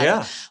okay.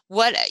 Yeah.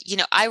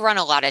 I run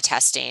a lot of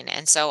testing.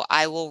 And so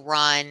I will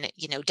run,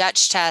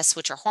 Dutch tests,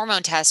 which are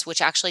hormone tests,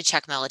 which actually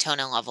check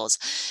melatonin levels.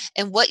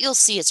 And what you'll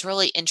see, it's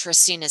really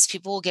interesting, is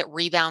people will get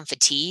rebound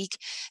fatigue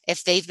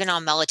if they've been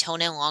on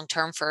melatonin long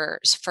term for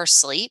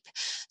sleep.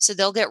 So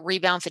they'll get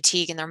rebound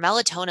fatigue and their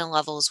melatonin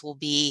levels will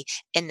be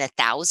in the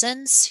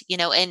thousands,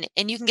 and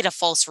you can get a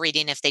false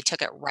reading if they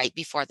took it right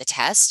before the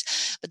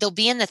test, but they'll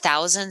be in the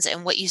thousands.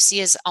 And what you see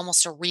is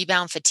almost a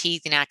rebound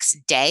fatigue the next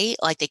day.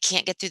 Like they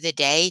can't get through the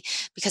day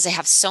because they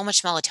have so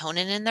much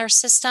melatonin in their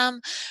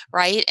system,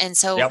 right? And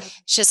so Yep.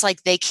 it's just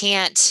like they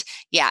can't,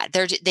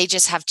 they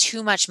just have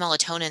too much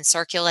melatonin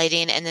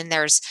circulating. And then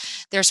there's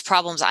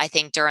problems, I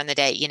think, during the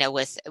day,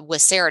 with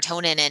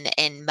serotonin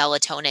and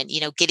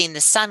melatonin, getting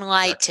the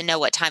sunlight to know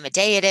what time of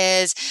day it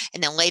is.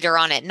 And then later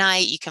on at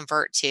night, you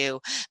convert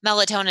to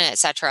melatonin, et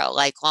cetera,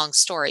 like long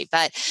story.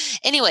 But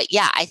anyway,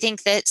 I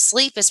think that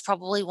sleep is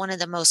probably one of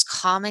the most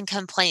common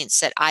complaints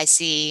that I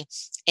see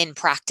in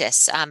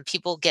practice.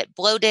 People get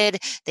bloated,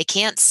 they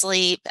can't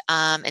sleep,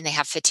 and they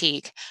have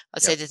fatigue.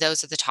 I'd say that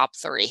those are the top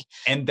three.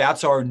 And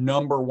that's our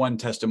number one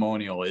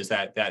testimonial, is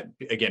that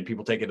again,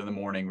 people take it in the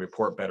morning,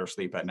 report better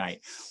sleep at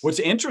night. What's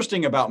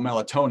interesting about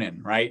melatonin,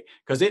 right?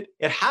 Because it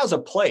has a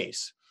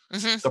place.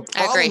 Mm-hmm. The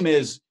problem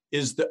is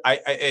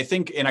I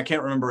think, and I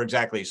can't remember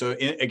exactly. So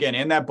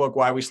in that book,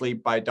 Why We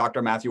Sleep by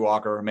Dr. Matthew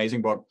Walker,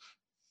 amazing book,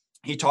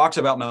 he talks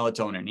about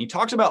melatonin. He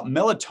talks about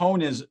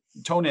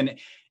melatonin.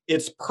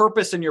 Its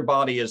purpose in your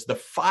body is the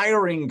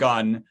firing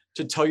gun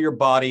to tell your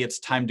body it's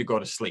time to go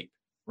to sleep,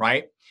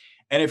 right?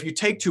 And if you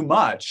take too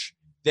much,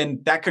 then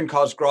that can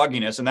cause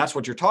grogginess. And that's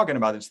what you're talking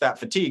about. It's that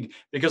fatigue.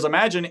 Because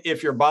imagine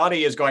if your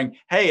body is going,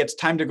 hey, it's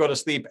time to go to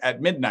sleep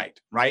at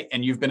midnight, right?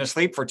 And you've been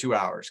asleep for 2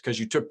 hours because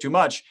you took too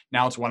much.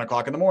 Now it's 1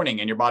 o'clock in the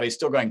morning and your body's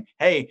still going,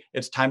 hey,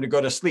 it's time to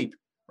go to sleep,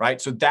 right?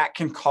 So that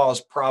can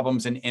cause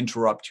problems and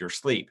interrupt your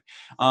sleep.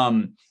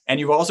 And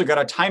you've also got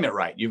to time it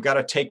right. You've got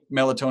to take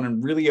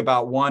melatonin really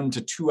about 1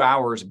 to 2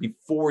 hours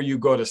before you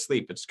go to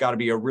sleep. It's got to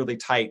be a really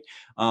tight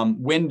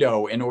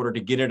window in order to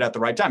get it at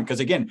the right time. Because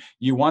again,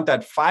 you want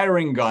that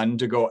firing gun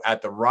to go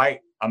at the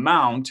right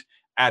amount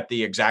at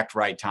the exact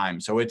right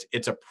time. So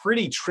it's a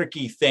pretty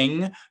tricky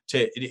thing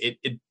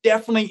it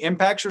definitely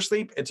impacts your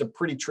sleep. It's a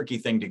pretty tricky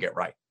thing to get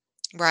right.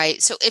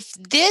 Right. So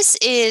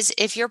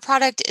if your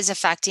product is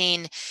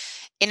affecting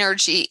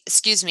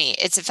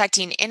it's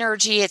affecting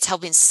energy, it's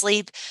helping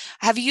sleep.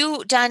 Have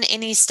you done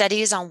any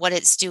studies on what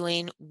it's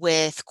doing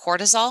with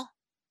cortisol?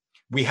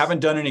 We haven't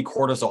done any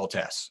cortisol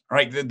tests. All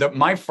right.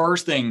 My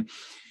first thing,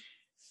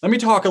 let me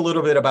talk a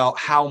little bit about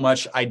how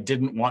much I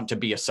didn't want to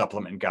be a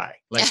supplement guy.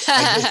 Like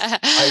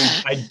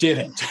I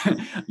didn't.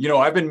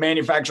 I've been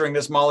manufacturing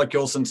this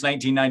molecule since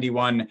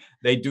 1991.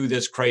 They do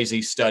this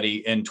crazy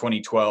study in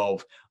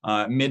 2012.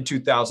 Mid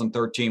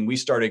 2013, we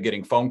started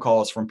getting phone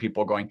calls from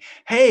people going,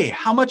 hey,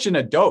 how much in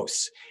a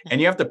dose? And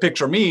you have to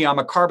picture me. I'm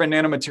a carbon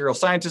nanomaterial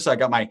scientist. I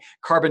got my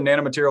carbon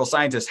nanomaterial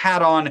scientist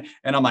hat on.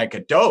 And I'm like, a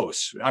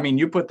dose? I mean,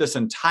 you put this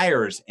in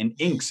tires and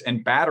inks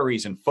and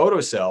batteries and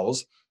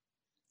photocells.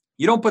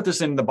 You don't put this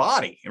in the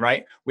body,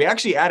 right? We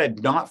actually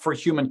added not for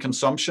human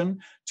consumption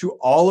to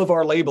all of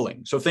our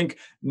labeling. So think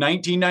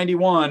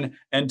 1991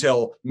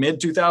 until mid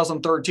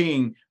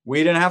 2013,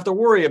 we didn't have to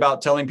worry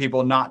about telling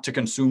people not to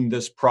consume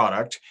this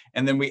product.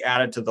 And then we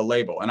added to the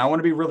label. And I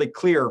want to be really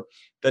clear.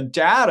 The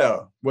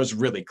data was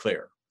really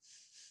clear.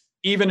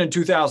 Even in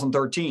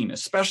 2013,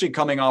 especially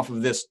coming off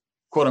of this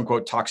quote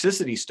unquote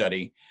toxicity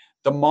study,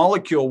 the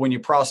molecule, when you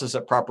process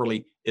it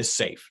properly, is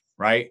safe,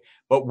 right?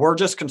 But we're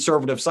just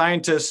conservative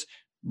scientists,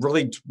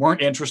 really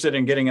weren't interested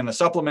in getting in the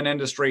supplement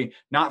industry,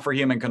 not for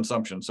human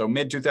consumption. So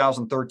mid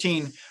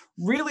 2013,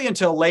 really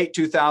until late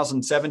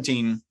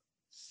 2017,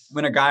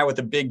 when a guy with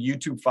a big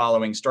YouTube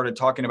following started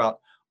talking about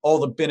all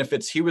the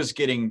benefits he was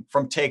getting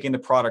from taking the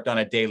product on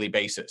a daily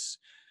basis.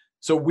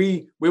 So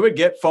we would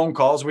get phone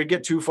calls. We'd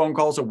get 2 phone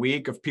calls a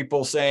week of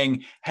people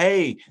saying,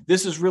 hey,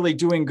 this is really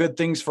doing good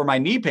things for my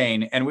knee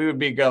pain. And we would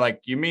be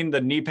like, you mean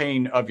the knee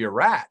pain of your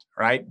rat,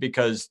 right?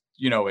 Because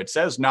it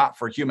says not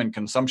for human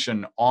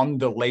consumption on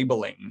the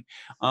labeling.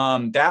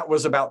 That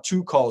was about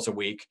 2 calls a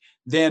week.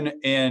 Then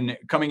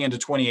coming into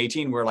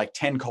 2018, we're like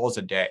 10 calls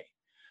a day.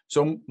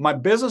 So my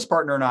business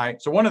partner and I,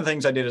 so one of the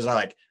things I did is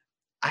I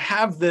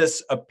have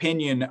this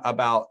opinion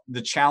about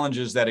the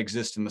challenges that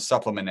exist in the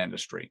supplement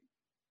industry.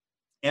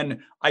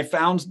 And I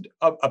found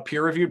a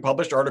peer-reviewed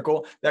published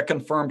article that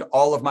confirmed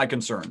all of my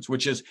concerns,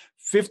 which is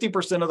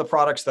 50% of the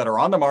products that are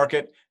on the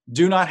market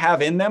do not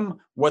have in them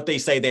what they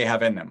say they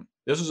have in them.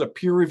 This is a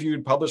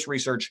peer-reviewed published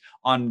research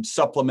on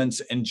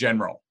supplements in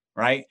general,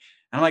 right?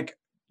 And I'm like,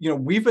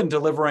 we've been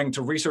delivering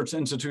to research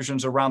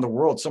institutions around the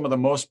world, some of the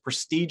most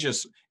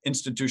prestigious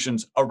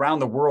institutions around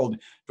the world.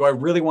 Do I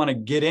really want to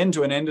get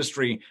into an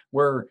industry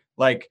where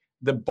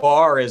the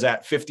bar is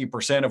at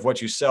 50% of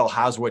what you sell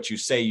has what you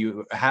say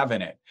you have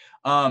in it?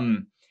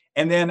 And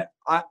then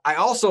I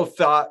also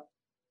thought,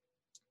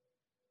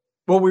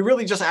 well, we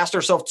really just asked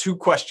ourselves 2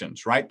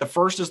 questions, right? The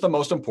first is the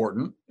most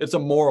important. It's a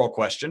moral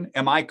question.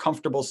 Am I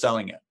comfortable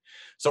selling it?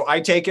 So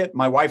I take it,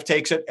 my wife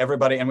takes it,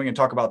 everybody, and we can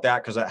talk about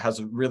that because that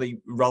has really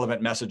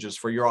relevant messages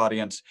for your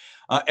audience.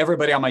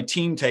 Everybody on my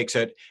team takes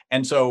it.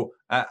 And so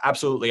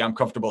absolutely, I'm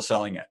comfortable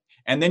selling it.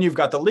 And then you've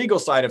got the legal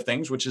side of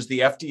things, which is the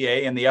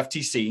FDA and the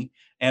FTC.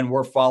 And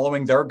we're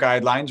following their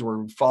guidelines.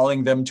 We're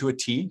following them to a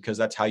T because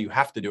that's how you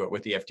have to do it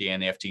with the FDA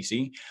and the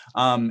FTC.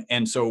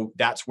 And so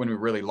that's when we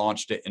really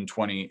launched it in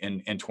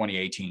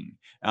 2018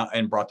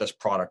 and brought this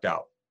product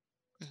out.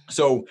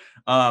 So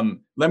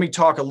let me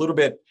talk a little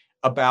bit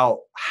about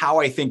how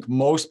I think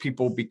most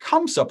people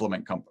become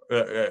supplement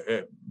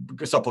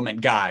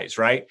guys,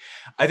 right?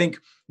 I think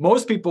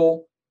most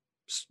people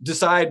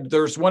decide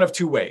there's one of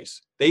two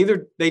ways. They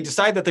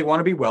decide that they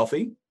want to be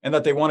wealthy and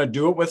that they want to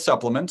do it with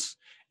supplements.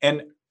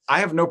 And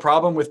I have no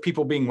problem with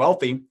people being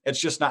wealthy. It's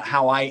just not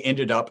how I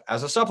ended up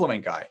as a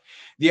supplement guy.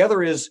 The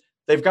other is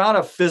they've got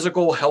a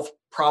physical health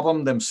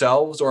problem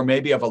themselves or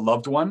maybe of a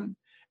loved one,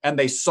 and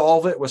they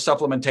solve it with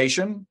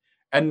supplementation.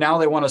 And now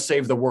they want to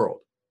save the world.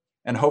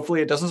 And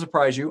hopefully it doesn't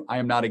surprise you. I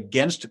am not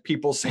against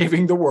people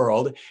saving the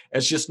world.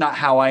 It's just not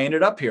how I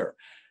ended up here.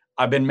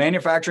 I've been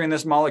manufacturing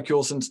this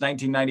molecule since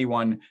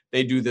 1991.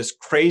 They do this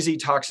crazy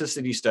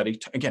toxicity study.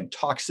 Again,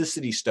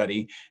 toxicity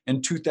study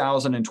in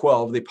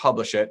 2012. They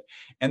publish it.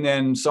 And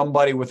then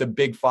somebody with a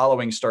big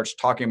following starts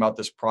talking about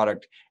this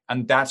product.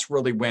 And that's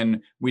really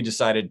when we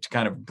decided to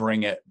kind of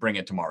bring it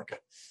to market.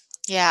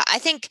 Yeah, I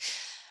think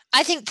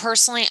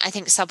personally, I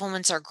think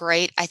supplements are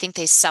great. I think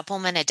they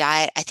supplement a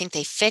diet. I think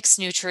they fix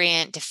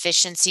nutrient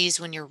deficiencies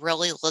when you're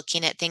really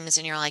looking at things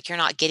and you're like, you're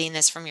not getting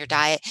this from your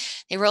diet.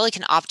 They really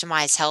can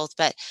optimize health.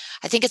 But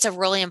I think it's a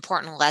really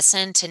important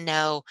lesson to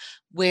know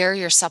where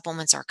your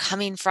supplements are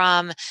coming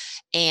from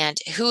and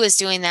who is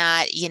doing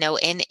that,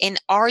 and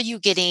are you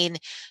getting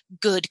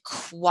good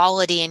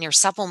quality in your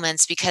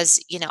supplements?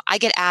 Because, I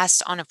get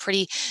asked on a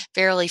pretty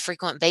fairly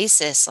frequent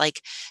basis,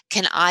 like,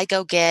 can I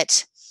go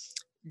get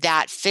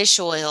that fish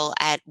oil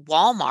at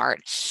Walmart?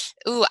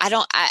 Ooh,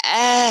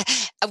 I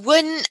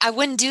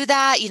wouldn't do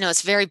that.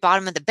 It's very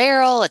bottom of the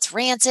barrel. It's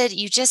rancid.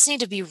 You just need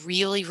to be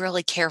really,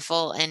 really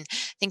careful and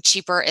think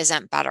cheaper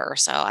isn't better.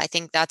 So I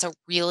think that's a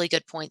really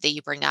good point that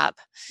you bring up.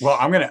 Well,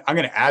 I'm going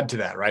to add to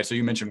that, right? So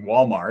you mentioned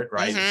Walmart,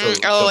 right?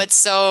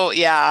 Mm-hmm.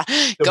 Yeah.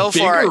 Go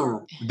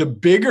for it. The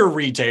bigger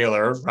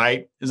retailer,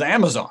 right, is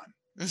Amazon.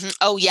 Mm-hmm.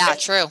 Oh yeah,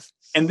 true.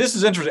 And this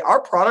is interesting. Our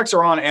products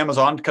are on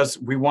Amazon because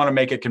we want to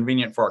make it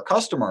convenient for our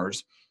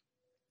customers.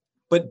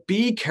 But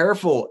be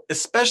careful,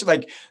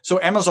 especially so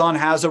Amazon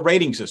has a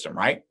rating system,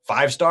 right?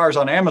 5 stars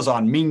on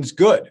Amazon means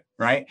good,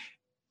 right?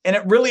 And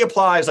it really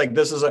applies. Like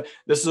this is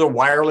a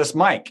wireless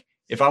mic.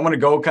 If I want to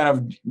go kind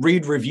of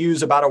read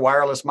reviews about a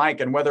wireless mic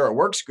and whether it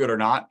works good or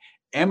not,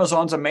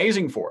 Amazon's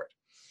amazing for it.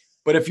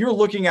 But if you're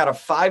looking at a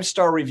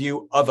 5-star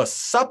review of a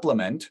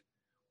supplement,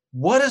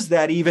 what does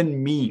that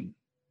even mean?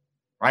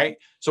 Right?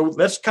 So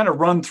let's kind of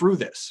run through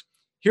this.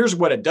 Here's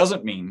what it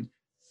doesn't mean.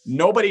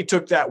 Nobody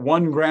took that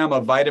 1 gram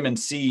of vitamin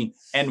C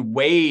and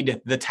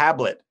weighed the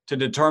tablet to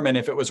determine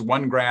if it was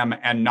 1 gram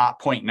and not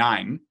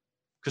 0.9,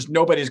 because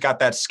nobody's got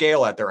that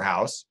scale at their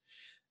house.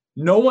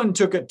 No one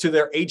took it to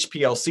their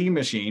HPLC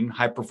machine,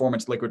 high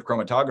performance liquid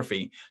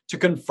chromatography, to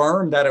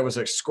confirm that it was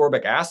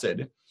ascorbic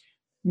acid.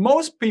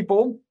 Most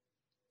people,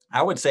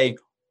 I would say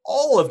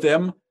all of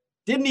them,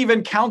 didn't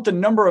even count the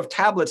number of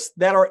tablets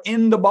that are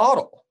in the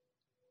bottle.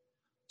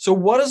 So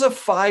what does a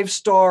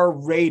 5-star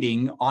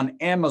rating on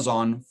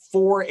Amazon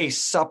for a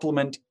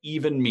supplement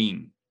even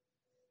mean?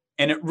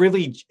 And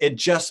it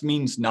just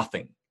means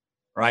nothing,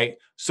 right?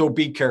 So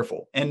be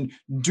careful and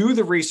do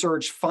the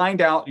research,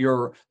 find out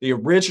the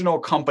original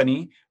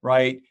company,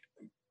 right?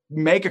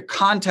 Make a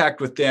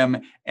contact with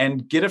them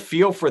and get a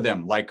feel for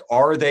them. Like,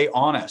 are they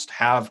honest?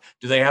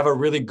 Do they have a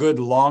really good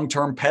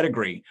long-term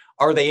pedigree?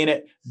 Are they in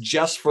it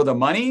just for the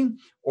money?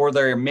 Or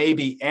there may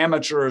be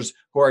amateurs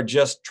who are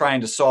just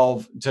trying to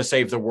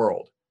save the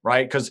world,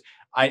 right? Because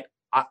I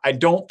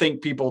don't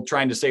think people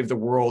trying to save the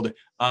world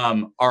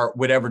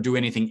would ever do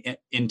anything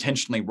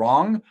intentionally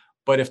wrong.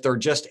 But if they're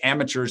just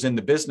amateurs in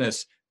the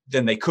business,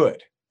 then they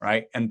could,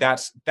 right? And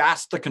that's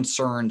the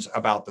concerns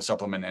about the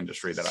supplement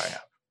industry that I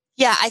have.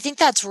 Yeah, I think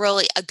that's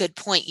really a good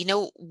point.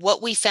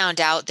 What we found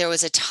out, there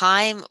was a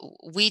time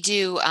we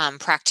do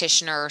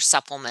practitioner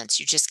supplements.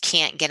 You just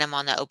can't get them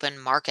on the open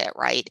market,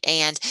 right?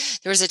 And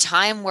there was a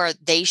time where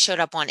they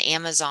showed up on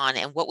Amazon.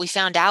 And what we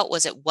found out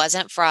was it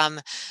wasn't from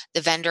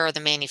the vendor or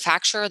the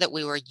manufacturer that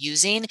we were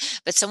using,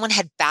 but someone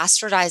had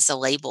bastardized the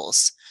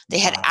labels. They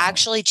had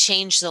actually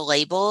changed the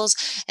labels.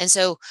 And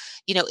so,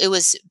 it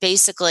was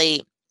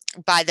basically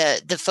by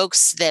the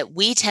folks that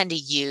we tend to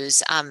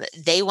use,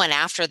 they went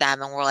after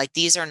them and were like,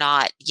 these are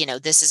not,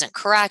 this isn't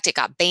correct. It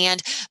got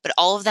banned, but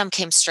all of them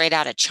came straight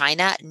out of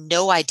China.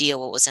 No idea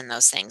what was in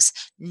those things.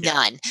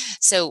 None. Yeah.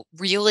 So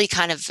really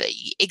kind of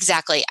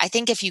exactly. I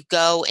think if you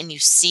go and you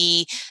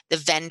see the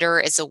vendor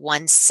is the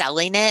one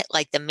selling it,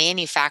 like the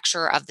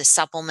manufacturer of the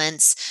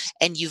supplements,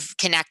 and you've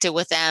connected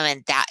with them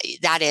and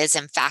that is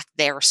in fact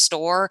their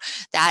store,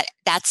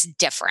 that's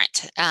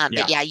different.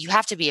 But yeah, you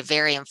have to be a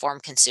very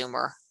informed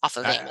consumer off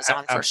of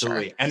Amazon for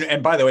absolutely. Sure.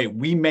 And by the way,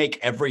 we make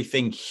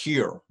everything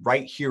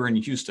right here in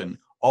Houston,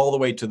 all the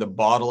way to the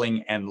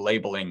bottling and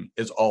labeling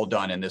is all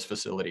done in this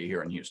facility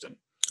here in Houston.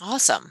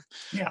 Awesome.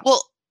 Yeah.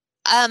 Well,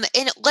 and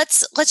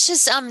let's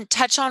just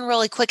touch on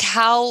really quick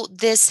how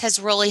this has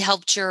really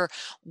helped your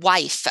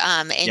wife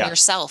and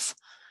yourself.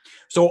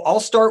 So I'll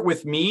start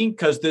with me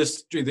because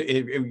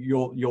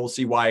you'll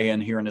see why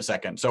in here in a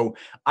second. So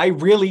I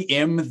really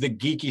am the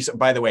geeky.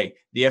 By the way,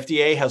 the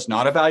FDA has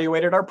not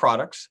evaluated our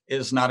products.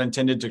 It is not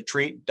intended to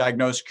treat,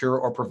 diagnose, cure,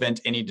 or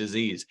prevent any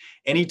disease.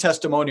 Any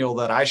testimonial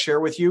that I share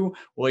with you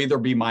will either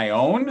be my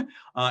own,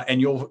 and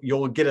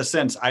you'll get a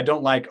sense. I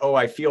don't like, oh,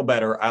 I feel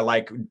better. I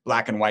like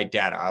black and white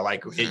data. I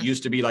like it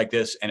used to be like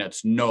this, and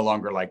it's no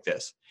longer like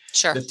this.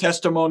 Sure. The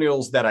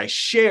testimonials that I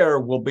share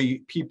will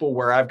be people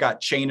where I've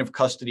got chain of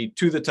custody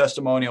to the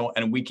testimonial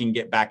and we can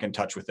get back in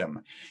touch with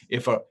them.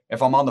 If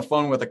I'm on the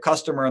phone with a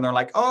customer and they're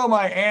like, oh,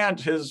 my aunt,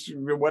 his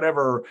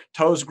whatever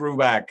toes grew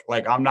back,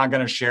 like I'm not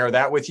going to share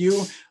that with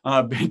you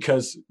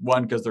because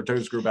their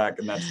toes grew back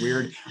and that's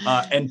weird.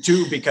 And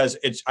two, because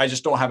I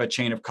just don't have a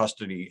chain of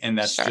custody and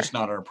that's just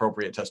not an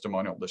appropriate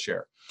testimonial to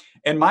share.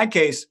 In my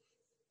case,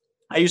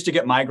 I used to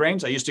get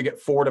migraines. I used to get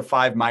 4 to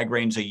 5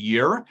 migraines a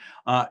year.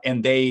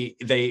 And I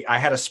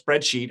had a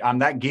spreadsheet. I'm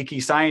that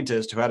geeky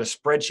scientist who had a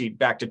spreadsheet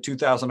back to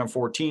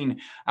 2014.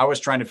 I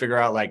was trying to figure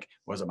out, like,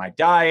 was it my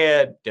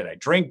diet? Did I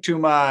drink too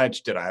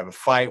much? Did I have a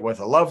fight with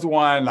a loved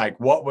one? Like,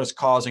 what was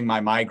causing my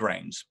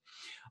migraines?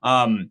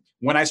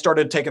 When I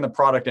started taking the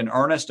product in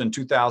earnest in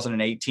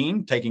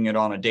 2018, taking it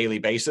on a daily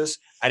basis,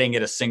 I didn't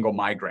get a single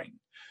migraine.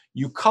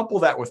 You couple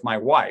that with my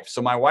wife.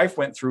 So my wife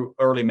went through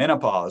early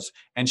menopause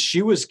and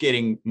she was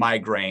getting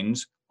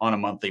migraines on a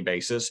monthly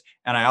basis.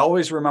 And I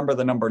always remember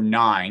the number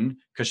 9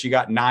 because she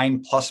got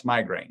 9 plus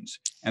migraines.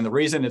 And the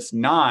reason it's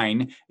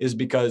 9 is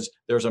because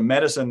there's a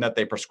medicine that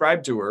they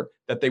prescribed to her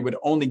that they would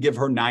only give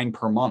her 9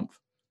 per month.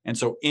 And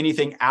so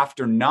anything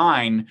after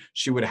 9,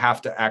 she would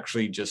have to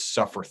actually just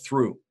suffer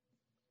through.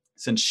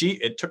 Since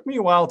it took me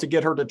a while to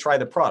get her to try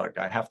the product,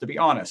 I have to be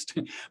honest.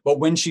 But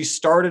when she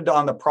started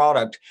on the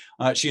product,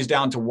 she's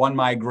down to 1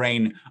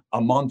 migraine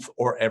a month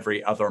or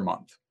every other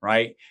month,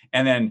 right?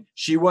 And then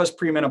she was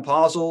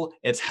premenopausal.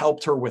 It's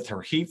helped her with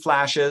her heat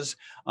flashes.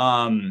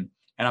 And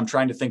I'm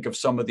trying to think of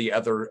some of the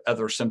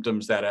other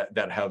symptoms that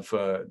have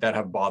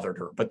bothered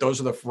her. But those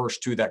are the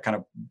first 2 that kind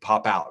of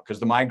pop out because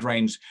the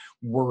migraines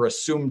were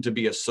assumed to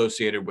be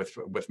associated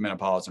with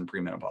menopause and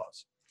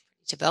premenopause.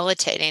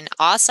 Debilitating.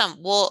 Awesome.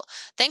 Well,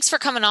 thanks for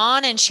coming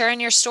on and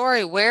sharing your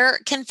story. Where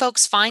can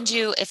folks find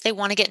you if they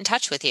want to get in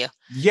touch with you?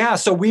 Yeah,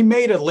 so we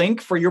made a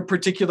link for your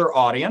particular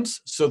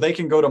audience. So they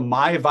can go to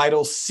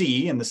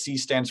MyVitalC, and the C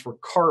stands for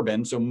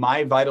carbon. So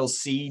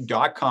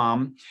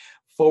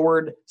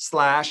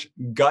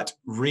myvitalc.com/gut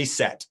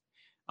reset.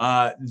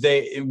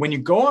 When you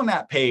go on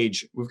that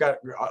page, we've got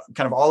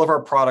kind of all of our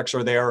products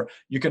are there.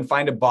 You can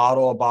find a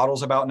bottle. A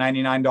bottle's about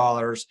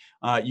 $99.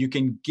 You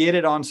can get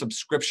it on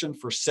subscription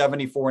for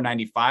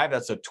 $74.95.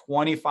 That's a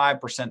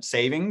 25%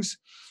 savings.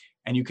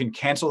 And you can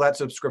cancel that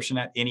subscription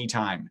at any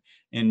time.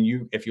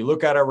 And if you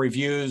look at our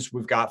reviews,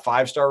 we've got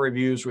 5-star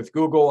reviews with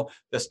Google.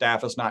 The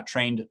staff is not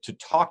trained to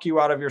talk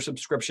you out of your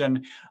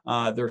subscription.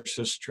 They're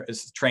just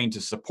trained to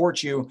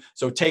support you.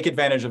 So take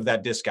advantage of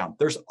that discount.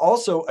 There's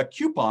also a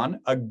coupon,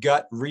 a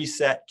Gut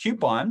Reset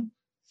coupon.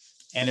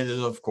 And it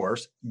is, of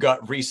course,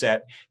 Gut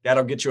Reset.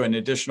 That'll get you an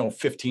additional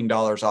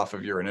 $15 off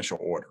of your initial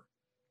order.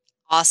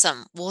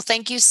 Awesome. Well,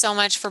 thank you so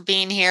much for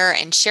being here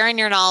and sharing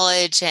your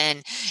knowledge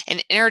and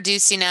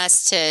introducing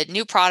us to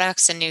new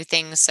products and new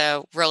things.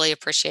 So really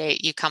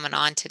appreciate you coming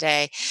on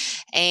today.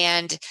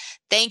 And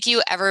thank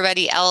you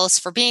everybody else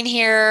for being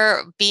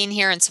here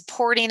and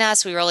supporting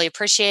us. We really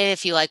appreciate it.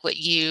 If you like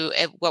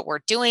what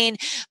we're doing,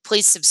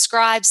 please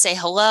subscribe, say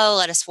hello,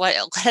 let us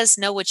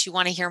know what you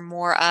want to hear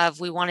more of.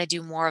 We want to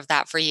do more of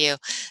that for you.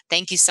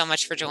 Thank you so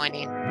much for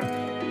joining.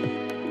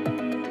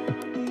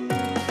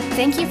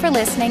 Thank you for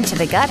listening to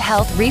the Gut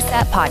Health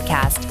Reset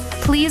podcast.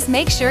 Please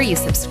make sure you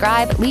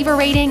subscribe, leave a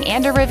rating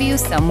and a review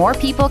so more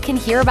people can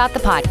hear about the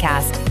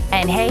podcast.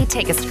 And hey,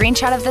 take a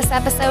screenshot of this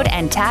episode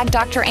and tag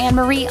Dr.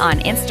 Anne-Marie on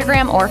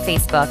Instagram or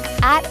Facebook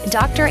at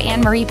Dr.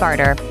 Anne-Marie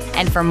Barter.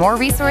 And for more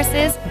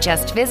resources,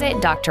 just visit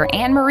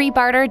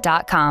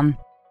drannmariebarter.com.